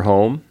rent your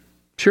home?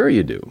 Sure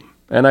you do.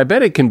 And I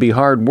bet it can be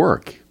hard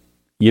work.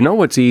 You know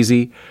what's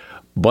easy?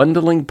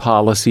 Bundling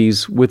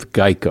policies with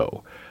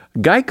Geico.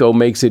 Geico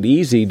makes it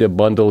easy to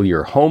bundle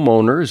your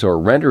homeowner's or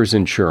renter's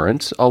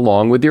insurance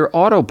along with your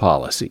auto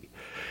policy.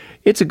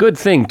 It's a good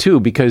thing, too,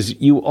 because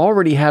you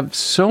already have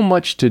so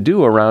much to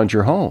do around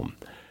your home.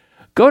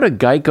 Go to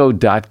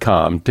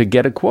geico.com to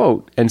get a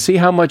quote and see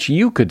how much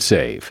you could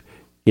save.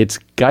 It's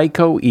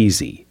Geico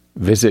Easy.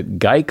 Visit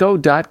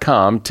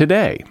geico.com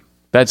today.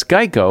 That's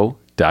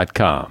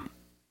geico.com.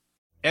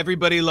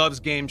 Everybody loves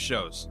game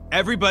shows.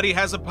 Everybody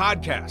has a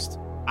podcast.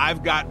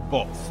 I've got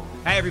both.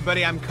 Hey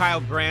everybody, I'm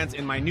Kyle Brandt,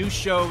 and my new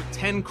show,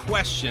 10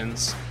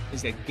 Questions,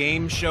 is a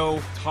game show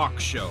talk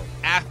show.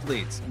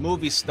 Athletes,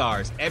 movie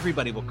stars,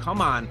 everybody will come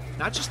on,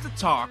 not just to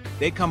talk,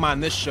 they come on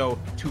this show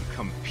to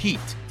compete.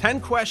 10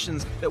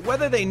 questions that,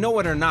 whether they know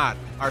it or not,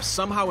 are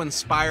somehow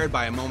inspired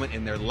by a moment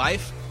in their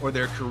life or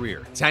their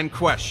career. 10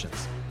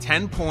 questions,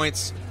 10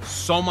 points,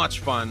 so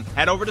much fun.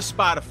 Head over to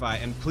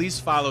Spotify and please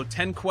follow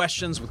 10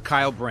 Questions with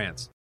Kyle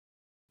Brandt.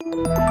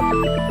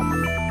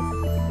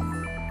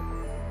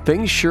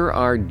 Things sure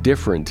are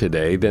different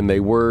today than they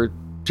were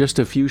just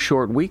a few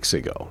short weeks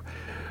ago.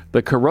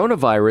 The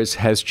coronavirus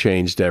has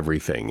changed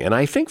everything, and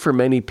I think for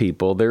many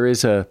people there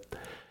is a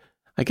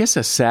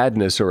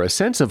sadness or a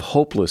sense of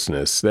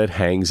hopelessness that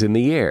hangs in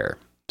the air.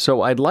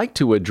 So I'd like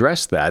to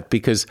address that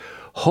because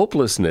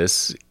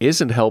hopelessness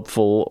isn't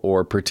helpful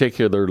or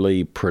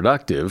particularly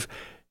productive,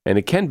 and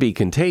it can be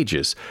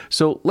contagious.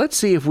 So let's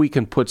see if we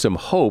can put some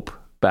hope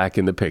back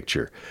in the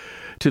picture.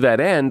 To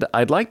that end,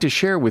 I'd like to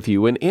share with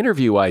you an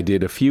interview I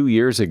did a few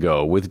years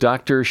ago with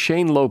Dr.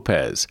 Shane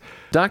Lopez.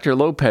 Dr.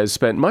 Lopez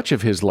spent much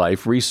of his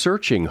life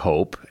researching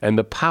hope and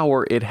the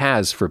power it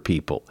has for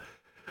people.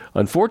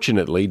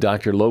 Unfortunately,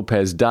 Dr.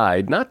 Lopez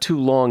died not too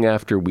long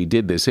after we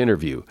did this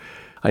interview.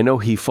 I know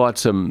he fought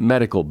some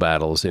medical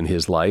battles in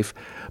his life,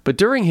 but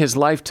during his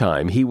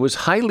lifetime, he was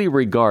highly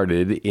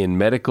regarded in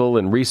medical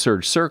and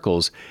research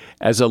circles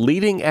as a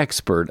leading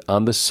expert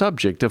on the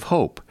subject of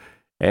hope.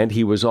 And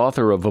he was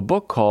author of a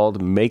book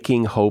called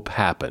Making Hope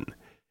Happen.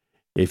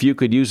 If you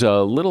could use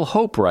a little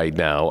hope right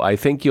now, I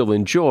think you'll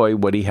enjoy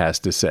what he has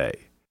to say.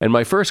 And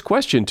my first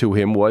question to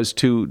him was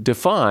to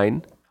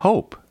define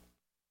hope.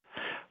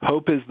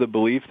 Hope is the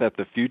belief that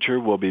the future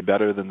will be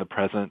better than the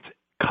present,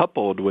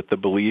 coupled with the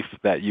belief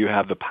that you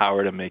have the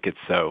power to make it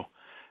so.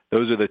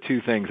 Those are the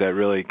two things that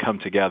really come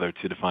together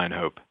to define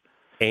hope.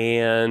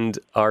 And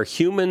are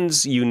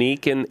humans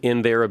unique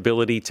in their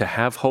ability to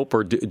have hope,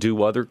 or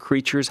do other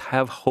creatures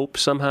have hope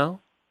somehow?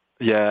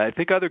 Yeah, I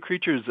think other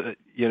creatures,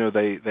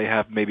 they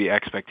have maybe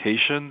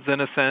expectations in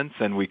a sense,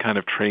 and we kind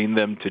of train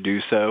them to do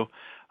so,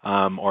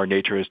 or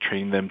nature has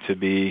trained them to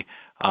be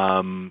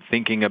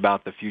thinking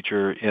about the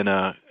future in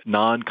a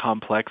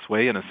non-complex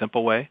way, in a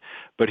simple way.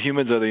 But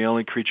humans are the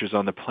only creatures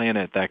on the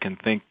planet that can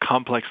think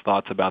complex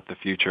thoughts about the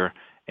future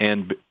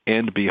and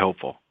be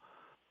hopeful.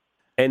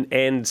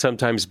 And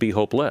sometimes be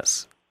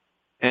hopeless.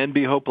 And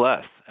be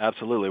hopeless,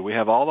 absolutely. We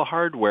have all the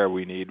hardware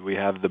we need. We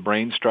have the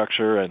brain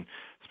structure and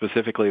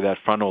specifically that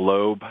frontal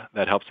lobe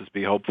that helps us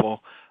be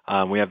hopeful.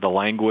 We have the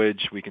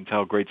language. We can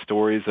tell great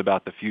stories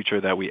about the future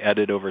that we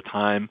edit over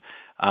time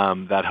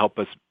that help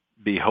us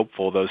be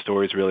hopeful. Those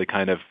stories really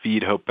kind of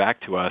feed hope back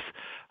to us.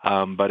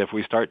 But if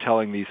we start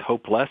telling these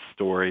hopeless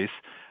stories,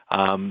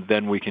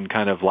 then we can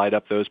kind of light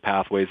up those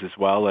pathways as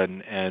well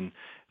and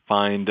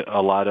find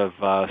a lot of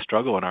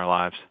struggle in our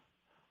lives.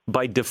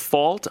 By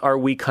default, are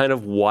we kind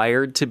of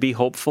wired to be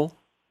hopeful?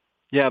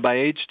 Yeah, by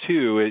age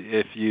 2,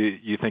 if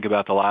you think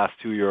about the last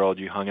 2-year-old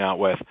you hung out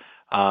with,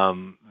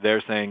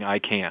 they're saying, I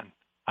can,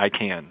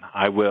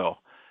 I will.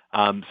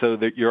 So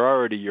that you're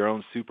already your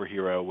own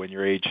superhero when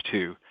you're age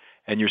 2,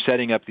 and you're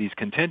setting up these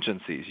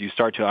contingencies. You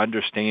start to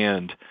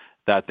understand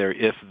that there are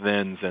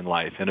if-thens in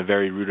life in a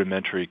very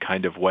rudimentary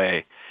kind of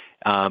way.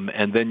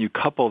 And then you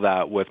couple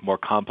that with more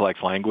complex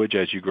language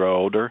as you grow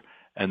older,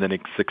 and then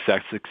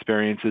success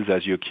experiences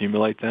as you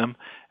accumulate them.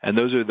 And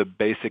those are the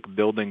basic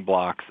building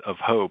blocks of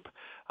hope.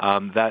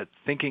 That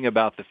thinking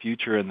about the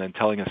future and then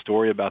telling a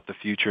story about the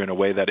future in a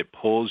way that it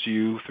pulls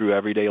you through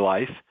everyday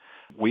life,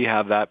 we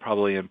have that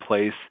probably in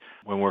place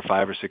when we're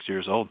 5 or 6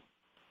 years old.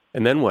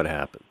 And then what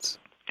happens?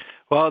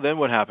 Well, then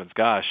what happens?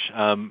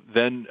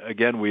 Then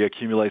again, we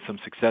accumulate some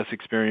success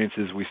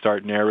experiences. We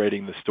start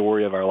narrating the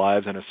story of our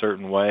lives in a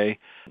certain way.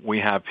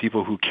 We have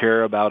people who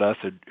care about us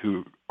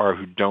who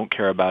don't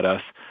care about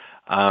us.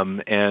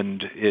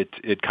 And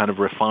it kind of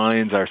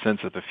refines our sense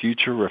of the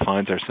future,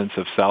 refines our sense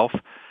of self.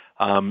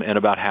 And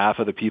about half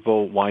of the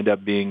people wind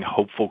up being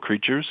hopeful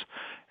creatures,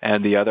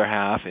 and the other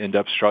half end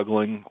up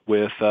struggling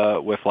with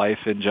life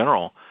in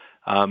general.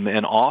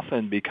 And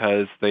often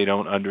because they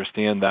don't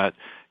understand that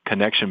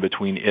connection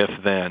between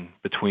if-then,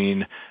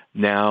 between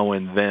now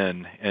and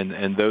then,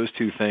 and those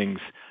two things,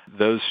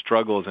 those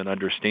struggles in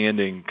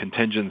understanding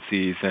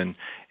contingencies and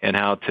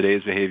how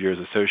today's behavior is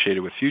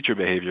associated with future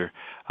behavior,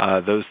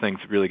 those things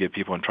really get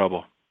people in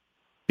trouble.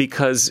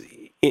 Because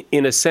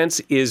in a sense,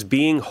 is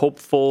being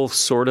hopeful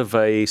sort of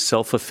a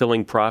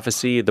self-fulfilling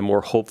prophecy? The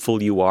more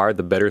hopeful you are,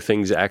 the better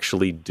things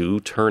actually do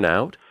turn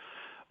out?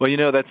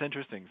 Well, that's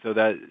interesting. So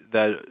that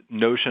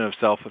notion of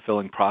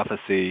self-fulfilling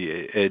prophecy,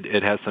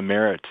 it has some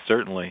merit,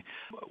 certainly.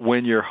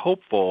 When you're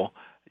hopeful,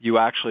 you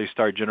actually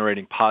start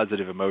generating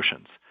positive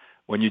emotions.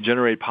 When you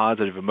generate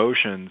positive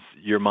emotions,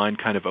 your mind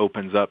kind of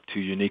opens up to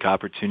unique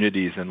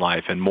opportunities in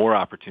life and more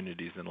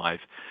opportunities in life.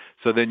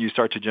 So then you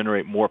start to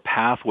generate more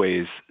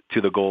pathways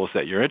to the goals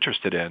that you're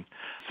interested in.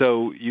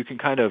 So you can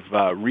kind of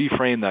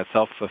reframe that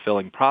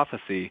self-fulfilling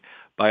prophecy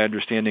by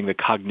understanding the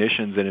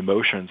cognitions and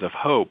emotions of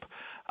hope.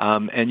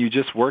 And you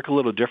just work a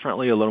little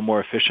differently, a little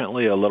more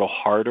efficiently, a little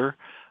harder,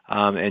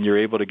 and you're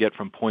able to get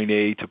from point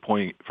A to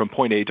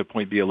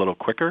point B a little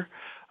quicker.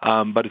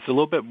 But it's a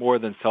little bit more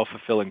than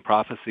self-fulfilling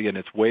prophecy, and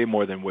it's way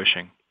more than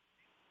wishing.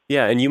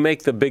 Yeah, and you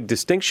make the big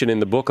distinction in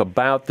the book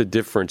about the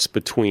difference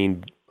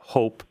between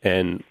hope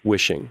and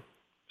wishing.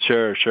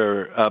 Sure.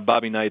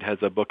 Bobby Knight has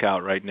a book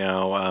out right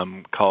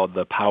now called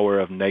The Power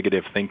of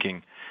Negative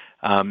Thinking,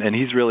 and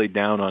he's really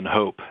down on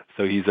hope.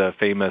 So he's a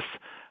famous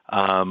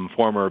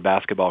former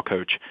basketball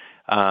coach,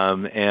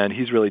 and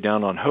he's really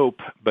down on hope,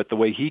 but the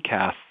way he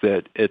casts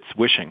it, it's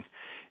wishing.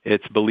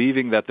 It's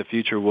believing that the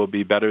future will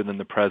be better than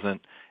the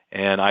present,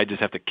 and I just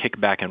have to kick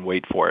back and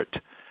wait for it.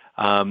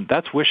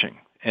 That's wishing.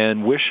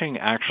 And wishing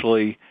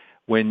actually,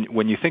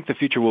 when you think the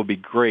future will be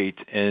great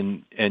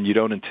and you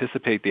don't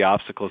anticipate the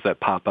obstacles that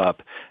pop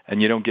up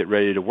and you don't get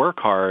ready to work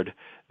hard,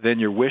 then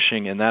you're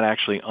wishing, and that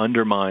actually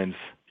undermines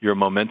your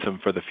momentum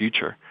for the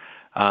future.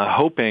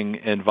 Hoping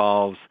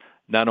involves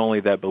not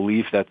only that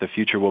belief that the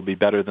future will be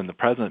better than the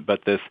present, but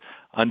this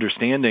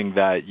understanding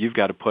that you've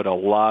got to put a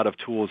lot of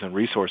tools and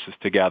resources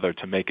together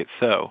to make it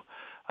so.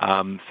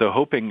 So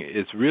hoping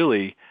is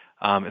really,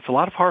 it's a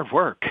lot of hard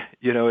work.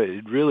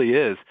 It really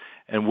is.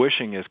 And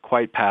wishing is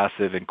quite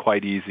passive and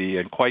quite easy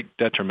and quite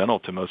detrimental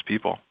to most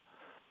people.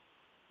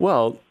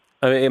 Well,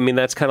 I mean,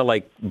 that's kind of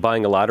like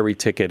buying a lottery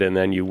ticket and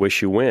then you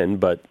wish you win,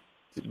 but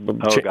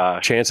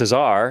chances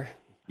are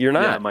you're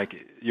not. Yeah, Mike,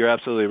 you're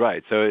absolutely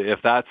right. So if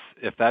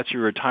that's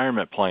your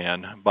retirement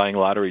plan, buying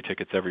lottery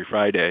tickets every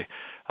Friday,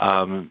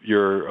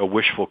 you're a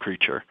wishful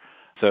creature.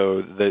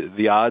 So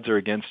the odds are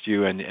against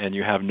you, and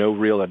you have no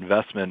real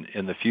investment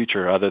in the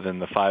future other than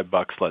the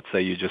 $5, let's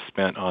say, you just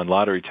spent on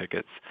lottery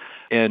tickets.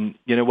 And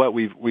you know what?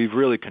 We've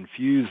really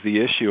confused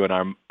the issue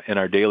in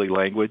our daily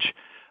language.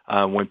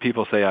 When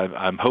people say,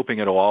 "I'm hoping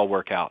it'll all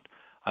work out.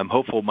 I'm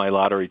hopeful my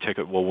lottery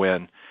ticket will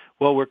win."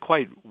 Well, we're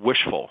quite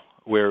wishful.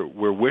 We're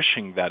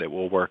wishing that it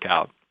will work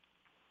out,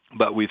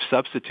 but we've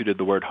substituted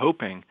the word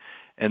hoping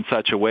in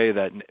such a way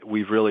that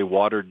we've really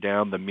watered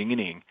down the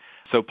meaning.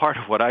 So part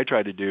of what I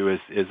try to do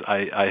is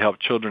I help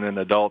children and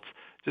adults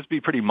just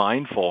be pretty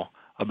mindful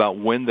about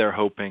when they're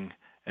hoping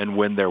and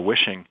when they're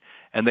wishing.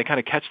 And they kind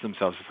of catch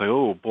themselves and say,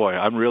 oh, boy,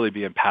 I'm really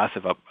being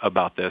passive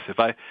about this.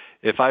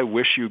 If I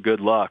wish you good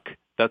luck,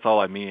 that's all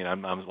I mean.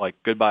 I'm like,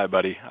 goodbye,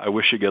 buddy. I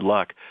wish you good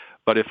luck.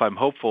 But if I'm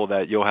hopeful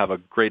that you'll have a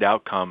great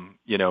outcome,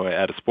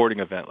 at a sporting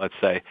event, let's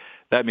say,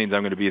 that means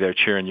I'm going to be there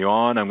cheering you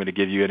on. I'm going to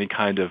give you any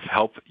kind of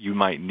help you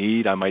might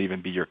need. I might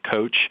even be your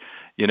coach,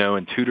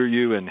 and tutor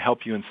you and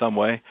help you in some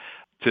way.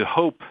 To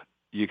hope,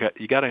 you got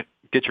to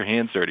get your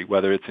hands dirty,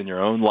 whether it's in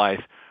your own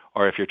life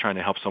or if you're trying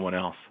to help someone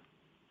else.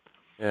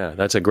 Yeah,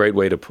 that's a great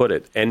way to put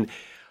it. And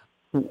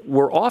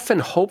we're often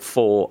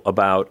hopeful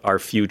about our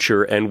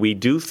future, and we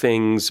do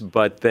things,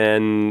 but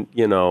then,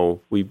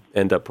 we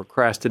end up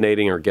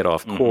procrastinating or get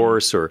off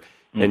course.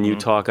 And you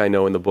talk, I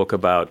know, in the book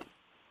about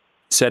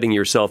setting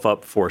yourself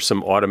up for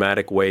some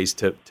automatic ways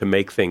to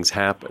make things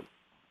happen.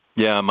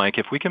 Yeah, Mike,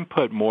 if we can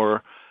put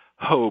more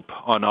hope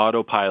on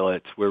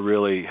autopilot, we're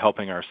really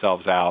helping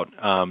ourselves out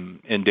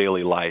in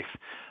daily life.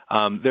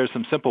 There's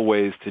some simple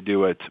ways to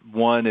do it.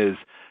 One is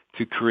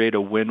to create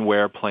a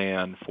win-where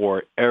plan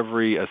for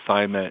every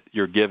assignment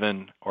you're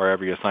given or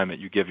every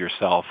assignment you give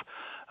yourself.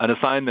 An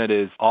assignment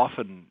is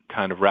often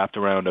kind of wrapped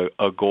around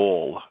a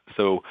goal.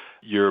 So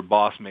your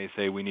boss may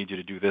say, we need you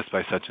to do this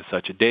by such and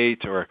such a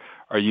date, or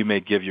you may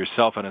give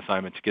yourself an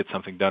assignment to get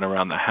something done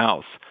around the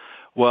house.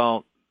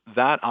 Well,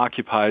 that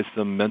occupies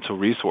some mental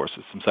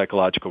resources, some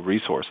psychological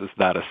resources,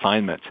 that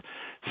assignment.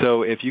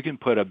 So if you can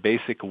put a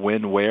basic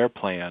win-where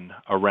plan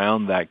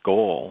around that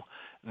goal,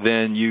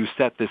 then you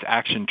set this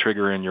action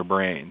trigger in your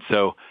brain.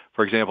 So,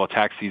 for example,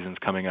 tax season's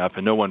coming up,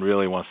 and no one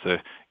really wants to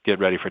get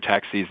ready for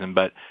tax season.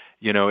 But,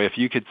 if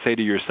you could say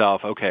to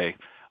yourself, okay,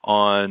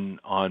 on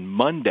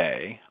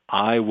Monday,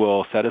 I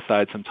will set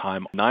aside some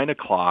time, 9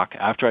 o'clock,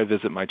 after I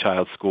visit my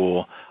child's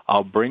school,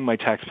 I'll bring my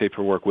tax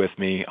paperwork with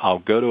me, I'll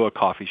go to a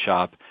coffee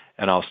shop,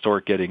 and I'll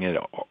start getting it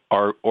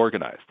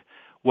organized.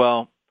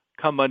 Well,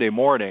 come Monday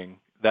morning,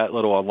 that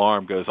little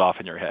alarm goes off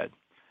in your head.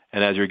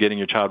 And as you're getting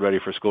your child ready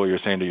for school, you're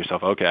saying to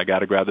yourself, okay, I got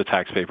to grab the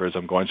tax papers.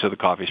 I'm going to the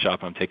coffee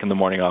shop. I'm taking the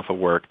morning off of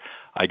work.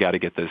 I got to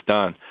get this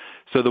done.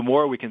 So the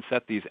more we can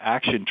set these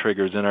action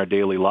triggers in our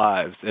daily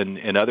lives, and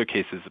in other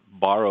cases,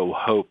 borrow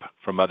hope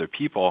from other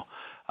people,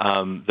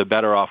 the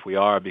better off we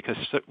are, because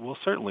we'll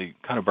certainly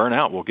kind of burn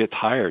out. We'll get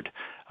tired.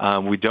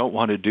 We don't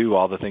want to do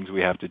all the things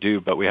we have to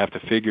do, but we have to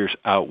figure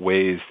out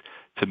ways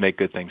to make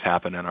good things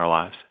happen in our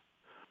lives.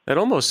 That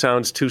almost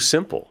sounds too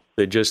simple.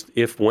 They just,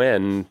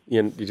 when,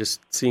 it just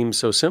seems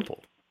so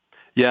simple.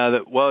 Yeah,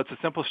 it's a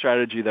simple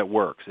strategy that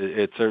works.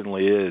 It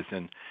certainly is,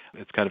 and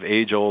it's kind of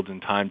age-old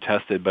and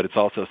time-tested, but it's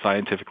also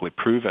scientifically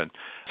proven.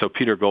 So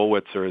Peter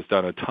Gollwitzer has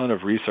done a ton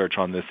of research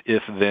on this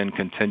if-then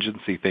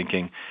contingency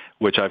thinking,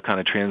 which I've kind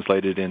of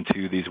translated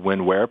into these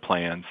win-where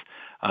plans.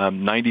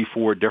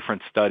 94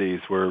 different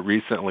studies were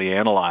recently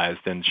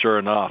analyzed, and sure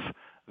enough,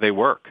 they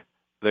work.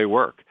 They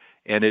work.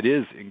 And it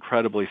is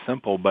incredibly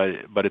simple,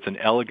 but it's an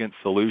elegant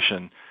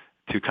solution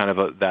to kind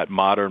of that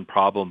modern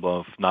problem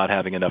of not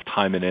having enough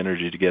time and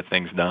energy to get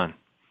things done.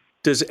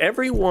 Does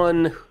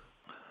everyone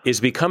is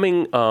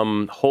becoming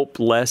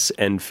hopeless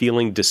and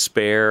feeling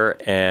despair,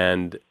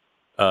 and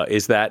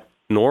is that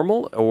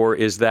normal, or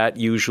is that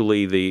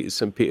usually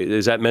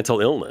is that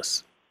mental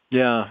illness?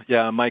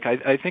 Yeah, Mike,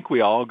 I think we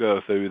all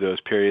go through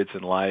those periods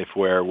in life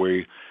where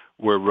we're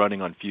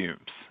running on fumes.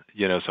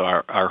 So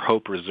our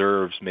hope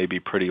reserves may be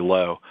pretty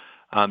low.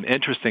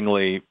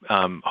 Interestingly,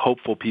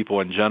 hopeful people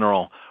in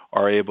general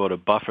are able to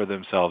buffer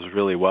themselves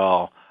really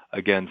well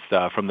against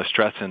from the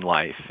stress in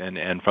life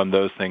and from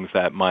those things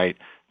that might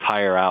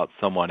tire out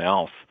someone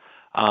else.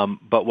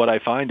 But what I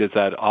find is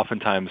that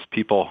oftentimes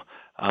people,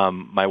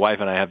 my wife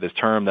and I have this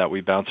term that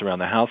we bounce around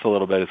the house a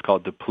little bit. It's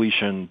called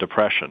depletion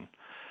depression.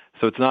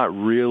 So it's not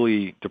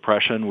really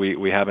depression.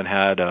 We haven't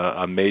had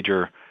a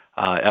major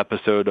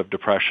episode of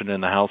depression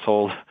in the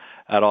household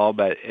at all,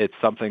 but it's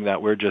something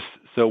that we're just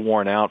so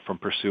worn out from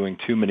pursuing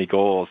too many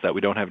goals that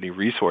we don't have any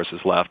resources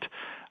left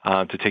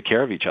to take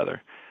care of each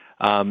other.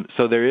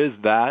 So there is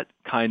that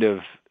kind of,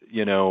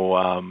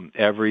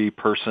 every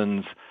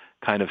person's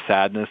kind of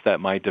sadness that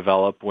might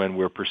develop when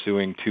we're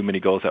pursuing too many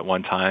goals at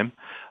one time.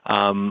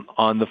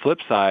 On the flip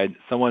side,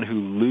 someone who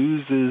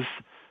loses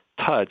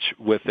touch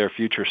with their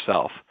future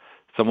self,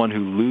 someone who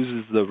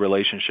loses the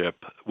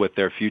relationship with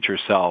their future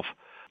self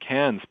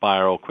can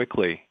spiral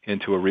quickly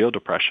into a real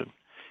depression.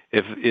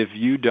 If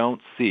you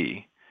don't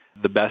see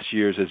the best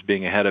years as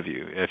being ahead of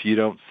you, if you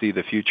don't see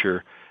the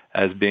future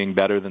as being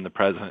better than the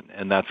present,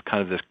 and that's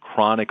kind of this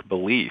chronic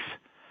belief,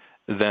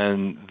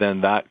 then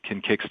that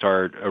can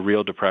kickstart a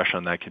real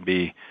depression that can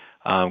be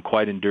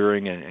quite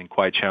enduring and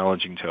quite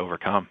challenging to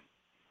overcome.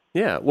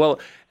 Yeah, well,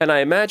 and I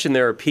imagine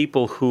there are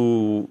people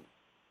who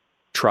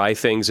try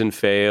things and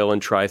fail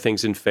and try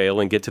things and fail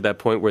and get to that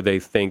point where they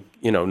think,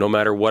 no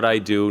matter what I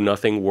do,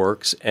 nothing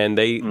works, and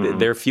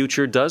their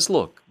future does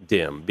look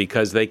dim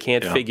because they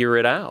can't figure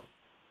it out.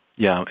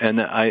 Yeah, and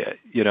I,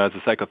 as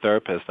a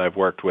psychotherapist, I've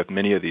worked with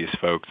many of these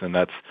folks, and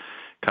that's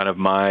kind of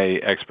my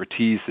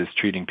expertise is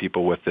treating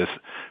people with this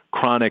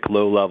chronic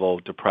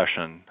low-level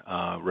depression,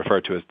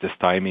 referred to as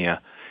dysthymia.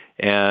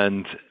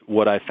 And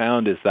what I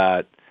found is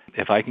that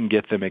if I can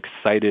get them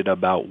excited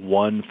about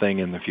one thing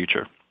in the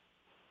future,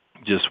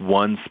 just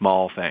one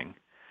small thing,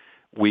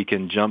 we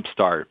can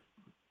jumpstart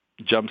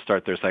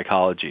their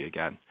psychology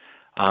again.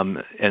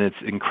 And it's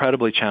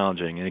incredibly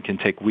challenging, and it can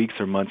take weeks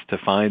or months to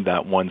find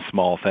that one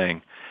small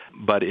thing.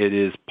 But it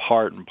is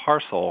part and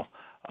parcel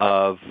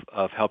of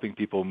helping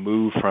people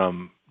move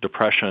from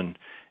depression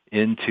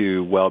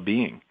into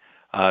well-being.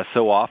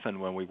 So often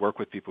when we work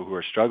with people who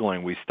are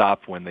struggling, we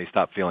stop when they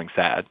stop feeling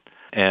sad.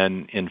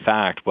 And in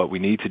fact, what we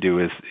need to do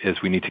is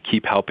we need to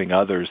keep helping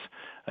others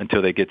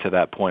until they get to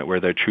that point where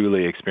they're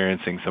truly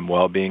experiencing some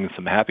well-being,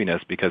 some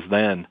happiness, because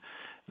then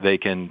they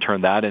can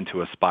turn that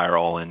into a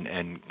spiral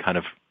and kind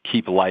of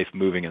keep life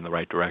moving in the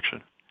right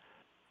direction.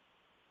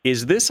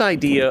 Is this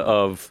idea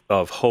of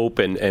hope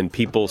and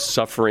people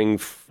suffering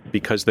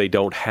because they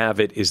don't have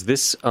it, is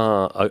this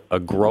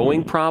a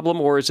growing problem,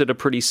 or is it a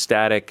pretty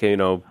static,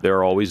 there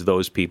are always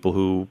those people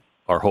who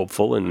are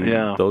hopeful and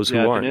those who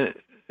aren't?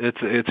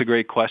 It's a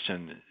great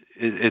question.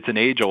 It's an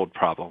age-old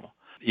problem.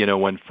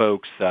 When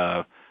folks,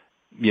 throughout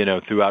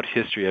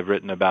history have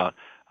written about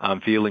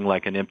feeling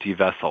like an empty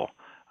vessel,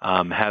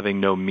 having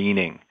no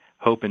meaning.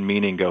 Hope and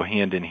meaning go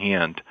hand in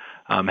hand.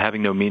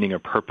 Having no meaning or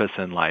purpose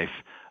in life,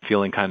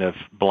 feeling kind of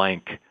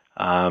blank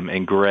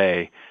and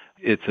gray.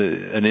 It's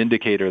an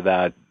indicator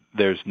that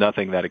there's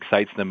nothing that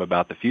excites them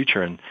about the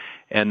future.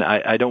 And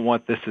I don't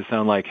want this to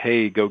sound like,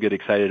 hey, go get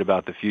excited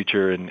about the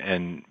future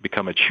and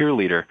become a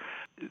cheerleader.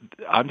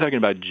 I'm talking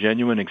about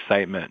genuine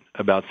excitement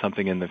about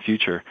something in the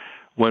future.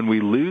 When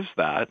we lose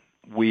that,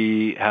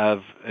 we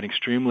have an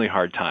extremely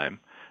hard time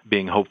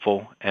being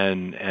hopeful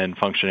and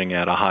functioning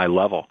at a high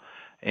level.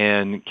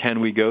 And can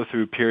we go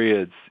through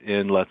periods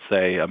in, let's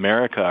say,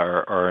 America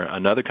or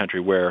another country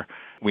where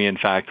we, in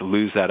fact,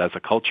 lose that as a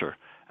culture?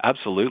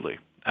 Absolutely.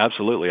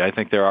 Absolutely. I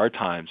think there are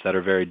times that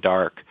are very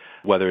dark,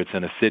 whether it's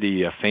in a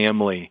city, a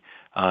family,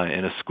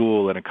 in a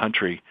school, in a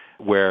country,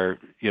 where,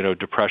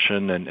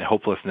 depression and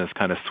hopelessness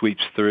kind of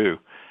sweeps through.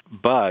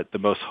 But the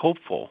most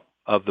hopeful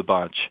of the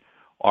bunch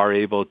are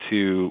able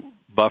to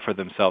buffer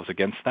themselves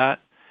against that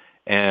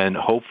and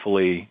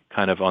hopefully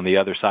kind of on the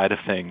other side of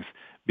things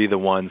be the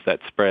ones that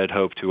spread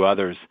hope to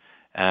others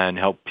and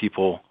help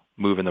people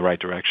move in the right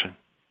direction.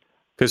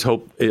 Because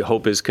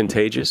hope is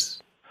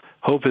contagious?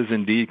 Hope is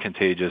indeed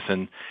contagious,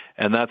 and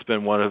that's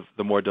been one of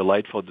the more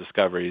delightful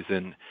discoveries.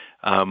 And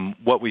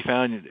what we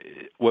find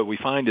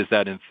is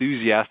that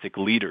enthusiastic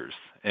leaders,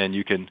 and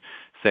you can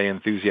say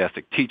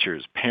enthusiastic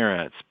teachers,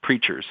 parents,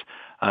 preachers,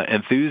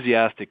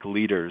 enthusiastic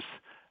leaders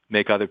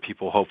make other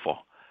people hopeful.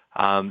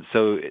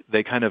 So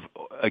they kind of,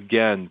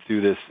 again,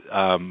 through this,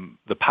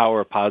 the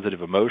power of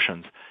positive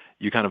emotions,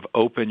 you kind of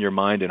open your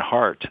mind and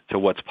heart to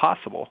what's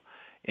possible.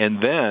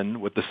 And then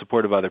with the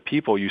support of other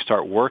people, you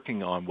start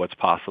working on what's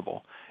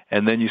possible.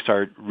 And then you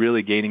start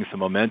really gaining some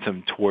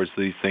momentum towards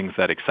these things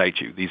that excite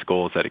you, these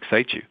goals that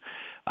excite you.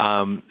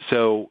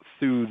 So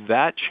through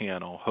that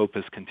channel, hope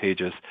is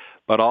contagious,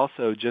 but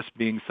also just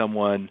being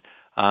someone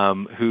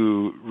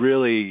who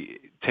really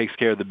takes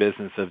care of the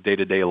business of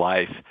day-to-day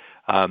life,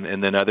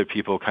 and then other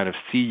people kind of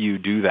see you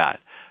do that.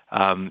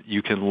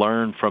 You can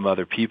learn from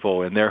other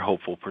people in their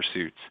hopeful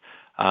pursuits.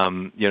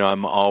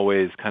 I'm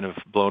always kind of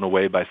blown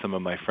away by some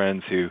of my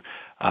friends who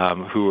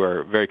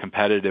are very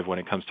competitive when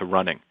it comes to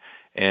running.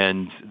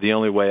 And the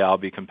only way I'll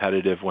be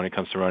competitive when it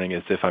comes to running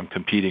is if I'm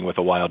competing with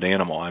a wild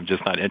animal. I'm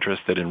just not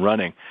interested in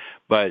running.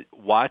 But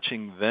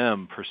watching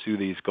them pursue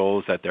these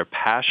goals that they're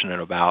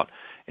passionate about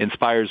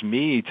inspires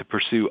me to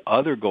pursue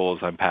other goals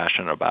I'm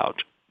passionate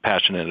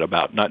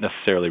about, not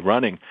necessarily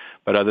running,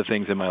 but other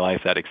things in my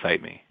life that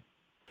excite me.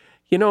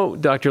 You know,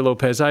 Dr.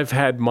 Lopez, I've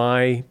had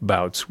my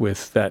bouts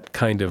with that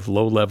kind of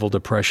low-level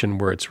depression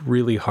where it's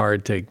really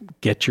hard to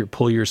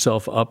pull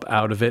yourself up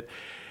out of it.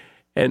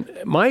 And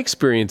my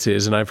experience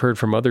is, and I've heard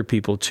from other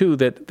people too,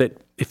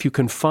 that if you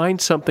can find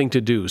something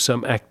to do,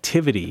 some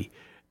activity,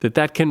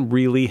 that can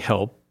really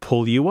help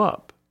pull you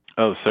up.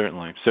 Oh,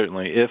 certainly.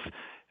 If,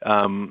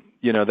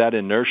 that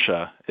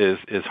inertia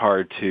is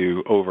hard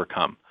to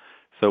overcome.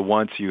 So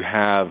once you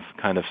have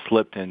kind of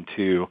slipped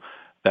into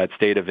that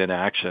state of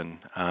inaction,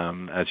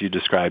 as you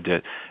described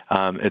it,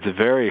 it's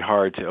very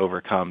hard to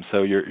overcome.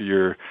 So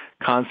you're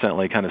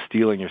constantly kind of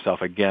steeling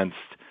yourself against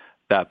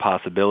that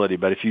possibility.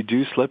 But if you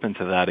do slip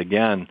into that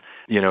again,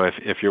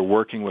 if you're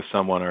working with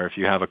someone or if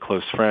you have a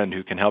close friend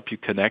who can help you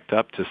connect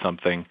up to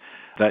something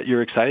that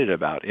you're excited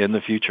about in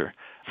the future.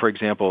 For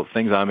example,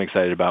 things I'm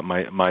excited about,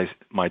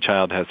 my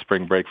child has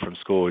spring break from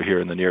school here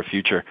in the near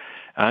future.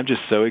 And I'm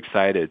just so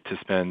excited to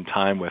spend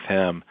time with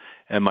him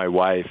and my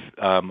wife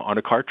on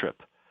a car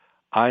trip.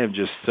 I am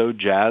just so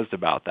jazzed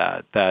about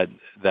that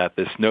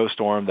the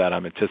snowstorm that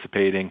I'm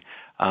anticipating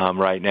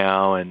right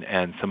now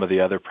and some of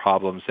the other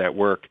problems at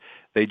work,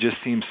 they just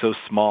seem so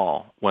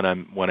small when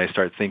I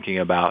start thinking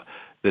about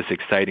this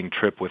exciting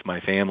trip with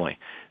my family.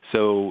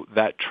 So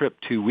that trip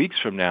 2 weeks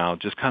from now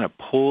just kind of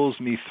pulls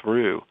me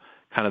through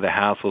kind of the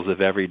hassles of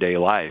everyday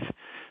life.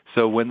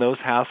 So when those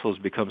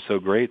hassles become so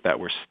great that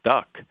we're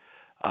stuck,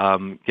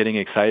 getting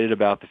excited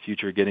about the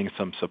future, getting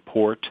some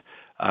support,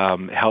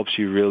 helps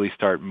you really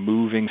start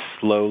moving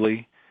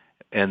slowly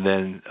and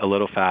then a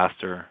little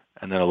faster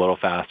and then a little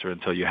faster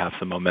until you have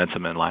some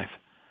momentum in life.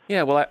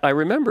 Yeah, well, I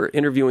remember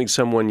interviewing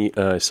someone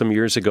some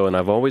years ago, and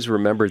I've always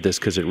remembered this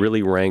because it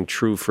really rang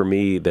true for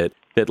me that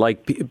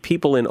like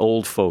people in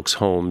old folks'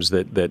 homes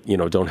that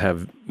don't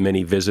have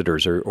many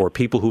visitors or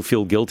people who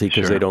feel guilty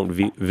because they don't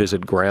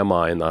visit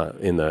grandma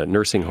in the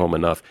nursing home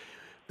enough,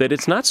 that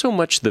it's not so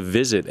much the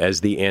visit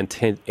as the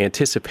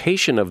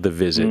anticipation of the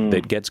visit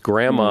that gets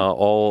grandma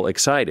all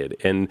excited.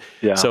 And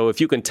so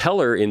if you can tell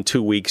her in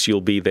 2 weeks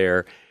you'll be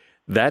there,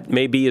 that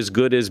may be as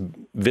good as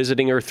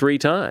visiting her 3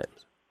 times.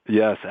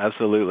 Yes,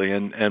 absolutely.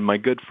 And my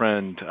good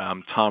friend,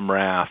 Tom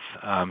Rath,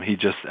 he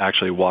just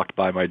actually walked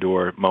by my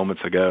door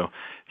moments ago.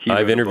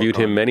 I've interviewed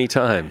him many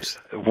times.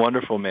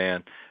 Wonderful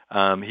man.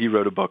 He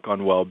wrote a book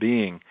on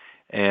well-being.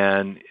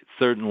 And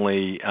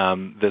certainly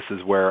this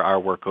is where our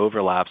work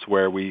overlaps,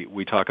 where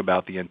we talk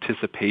about the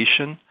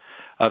anticipation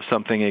of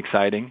something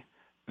exciting,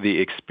 the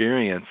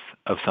experience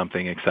of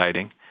something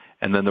exciting,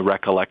 and then the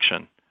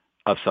recollection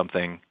of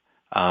something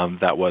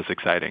that was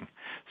exciting.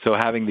 So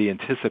having the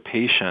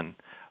anticipation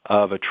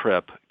of a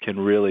trip can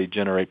really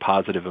generate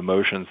positive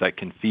emotions that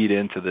can feed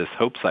into this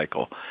hope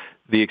cycle.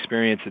 The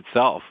experience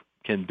itself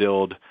can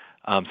build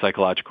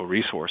psychological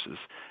resources.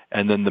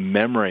 And then the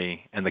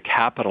memory and the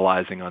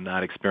capitalizing on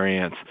that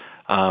experience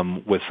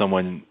with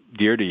someone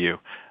dear to you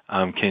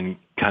can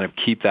kind of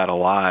keep that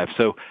alive.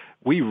 So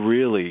we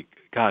really,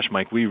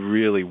 Mike, we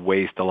really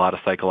waste a lot of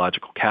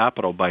psychological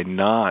capital by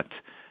not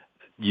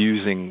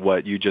using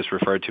what you just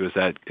referred to as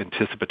that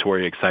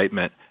anticipatory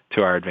excitement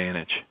to our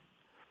advantage.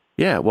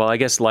 Yeah, well, I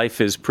guess life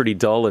is pretty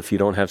dull if you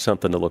don't have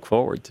something to look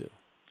forward to.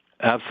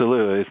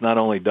 Absolutely. It's not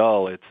only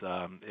dull, it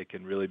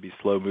can really be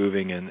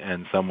slow-moving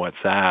and somewhat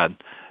sad.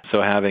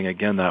 So having,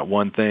 again, that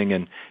one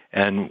thing,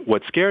 and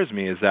what scares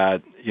me is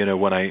that,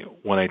 when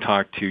I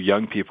talk to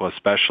young people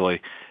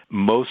especially,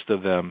 most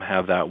of them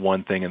have that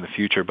one thing in the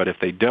future, but if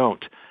they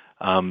don't,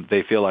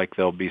 they feel like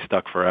they'll be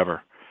stuck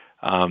forever.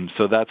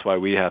 So that's why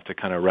we have to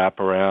kind of wrap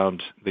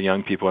around the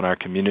young people in our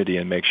community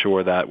and make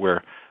sure that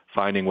we're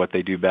finding what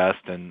they do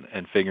best and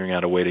figuring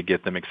out a way to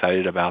get them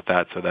excited about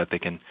that so that they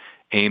can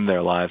aim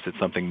their lives at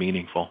something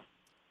meaningful.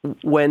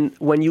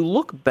 When you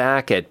look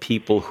back at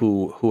people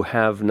who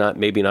have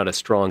maybe not a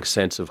strong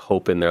sense of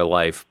hope in their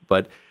life,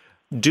 but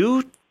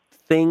do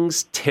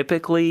things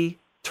typically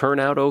turn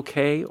out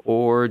okay,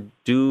 or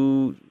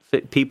do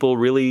people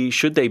really,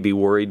 should they be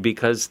worried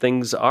because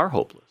things are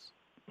hopeless?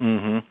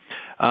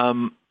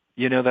 Mm-hmm.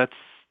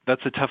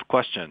 That's a tough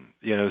question.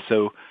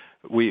 So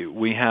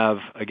we have,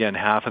 again,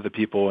 half of the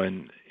people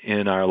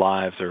in our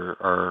lives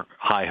are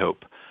high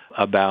hope.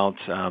 About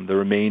the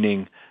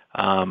remaining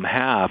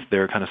half,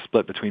 they're kind of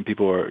split between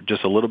people who are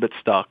just a little bit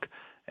stuck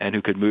and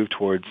who could move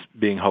towards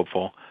being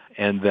hopeful,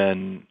 and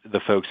then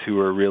the folks who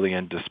are really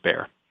in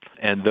despair.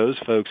 And those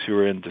folks who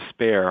are in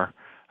despair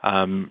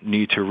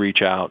need to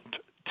reach out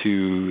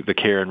to the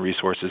care and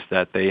resources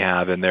that they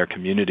have in their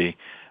community,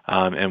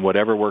 and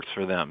whatever works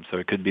for them. So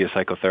it could be a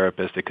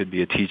psychotherapist, it could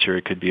be a teacher,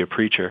 it could be a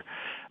preacher,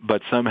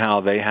 but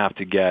somehow they have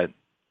to get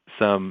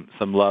some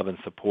love and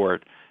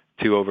support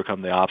to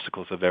overcome the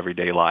obstacles of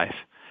everyday life.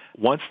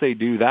 Once they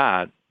do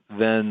that,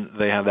 then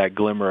they have that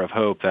glimmer of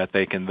hope that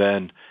they can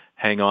then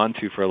hang on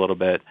to for a little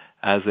bit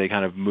as they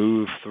kind of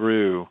move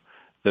through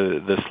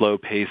the slow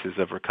paces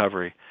of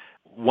recovery.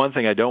 One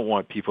thing I don't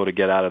want people to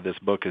get out of this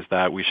book is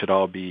that we should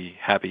all be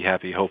happy,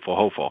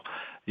 hopeful.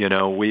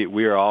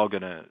 We are all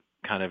going to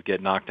kind of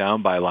get knocked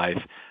down by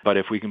life, but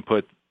if we can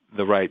put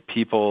the right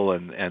people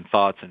and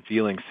thoughts and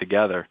feelings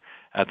together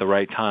at the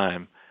right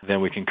time,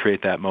 then we can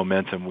create that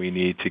momentum we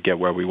need to get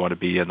where we want to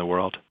be in the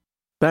world.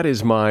 That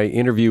is my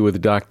interview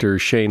with Dr.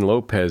 Shane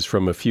Lopez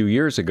from a few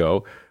years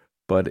ago,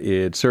 but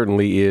it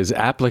certainly is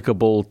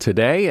applicable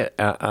today.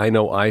 I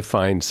know I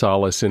find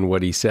solace in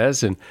what he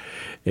says, and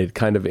it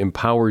kind of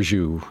empowers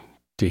you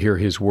to hear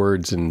his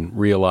words and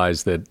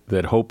realize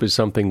that hope is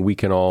something we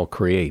can all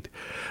create.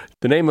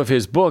 The name of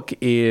his book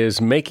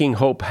is Making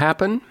Hope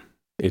Happen.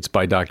 It's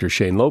by Dr.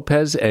 Shane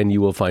Lopez, and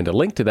you will find a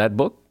link to that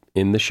book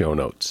in the show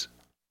notes.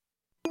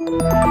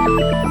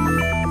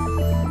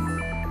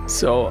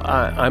 So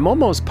I'm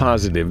almost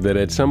positive that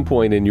at some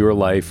point in your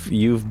life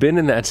you've been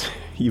in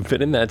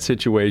that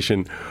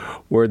situation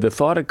where the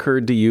thought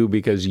occurred to you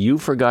because you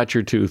forgot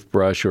your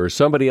toothbrush or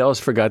somebody else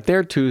forgot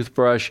their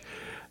toothbrush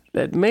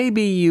that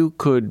maybe you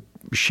could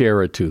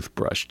share a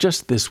toothbrush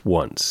just this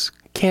once.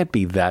 Can't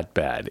be that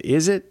bad,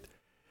 is it?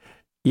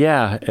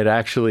 Yeah, it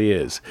actually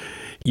is.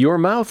 Your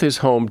mouth is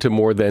home to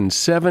more than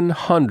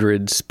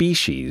 700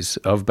 species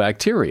of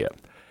bacteria.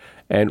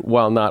 And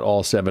while not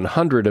all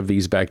 700 of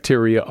these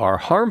bacteria are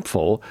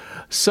harmful,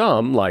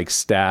 some, like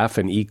staph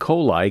and E.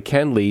 coli,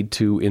 can lead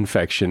to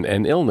infection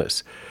and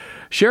illness.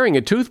 Sharing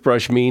a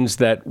toothbrush means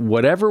that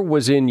whatever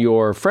was in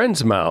your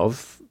friend's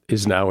mouth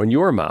is now in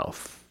your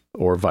mouth,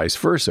 or vice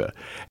versa.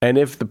 And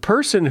if the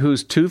person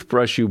whose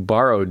toothbrush you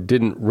borrowed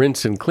didn't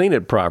rinse and clean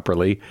it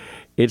properly,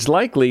 it's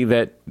likely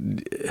that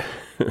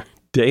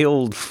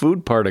day-old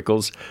food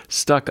particles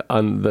stuck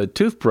on the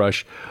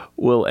toothbrush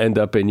will end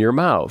up in your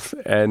mouth.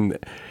 And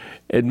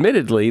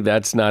admittedly,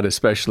 that's not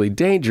especially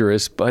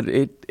dangerous, but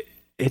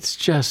it's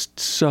just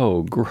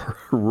so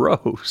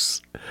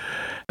gross.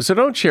 So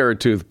don't share a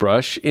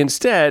toothbrush.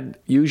 Instead,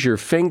 use your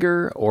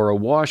finger or a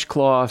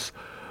washcloth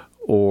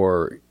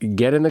or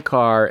get in the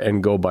car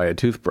and go buy a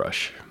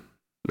toothbrush.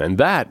 And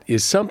that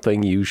is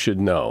something you should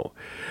know.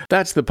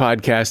 That's the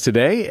podcast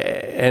today,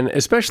 and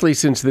especially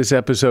since this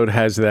episode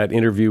has that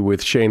interview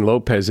with Shane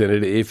Lopez in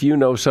it, if you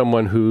know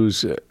someone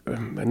who's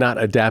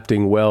not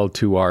adapting well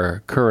to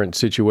our current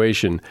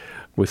situation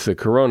with the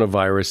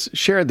coronavirus,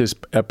 share this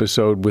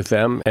episode with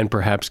them and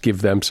perhaps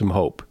give them some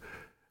hope.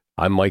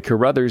 I'm Mike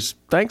Carruthers.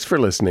 Thanks for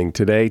listening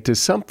today to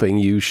Something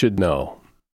You Should Know.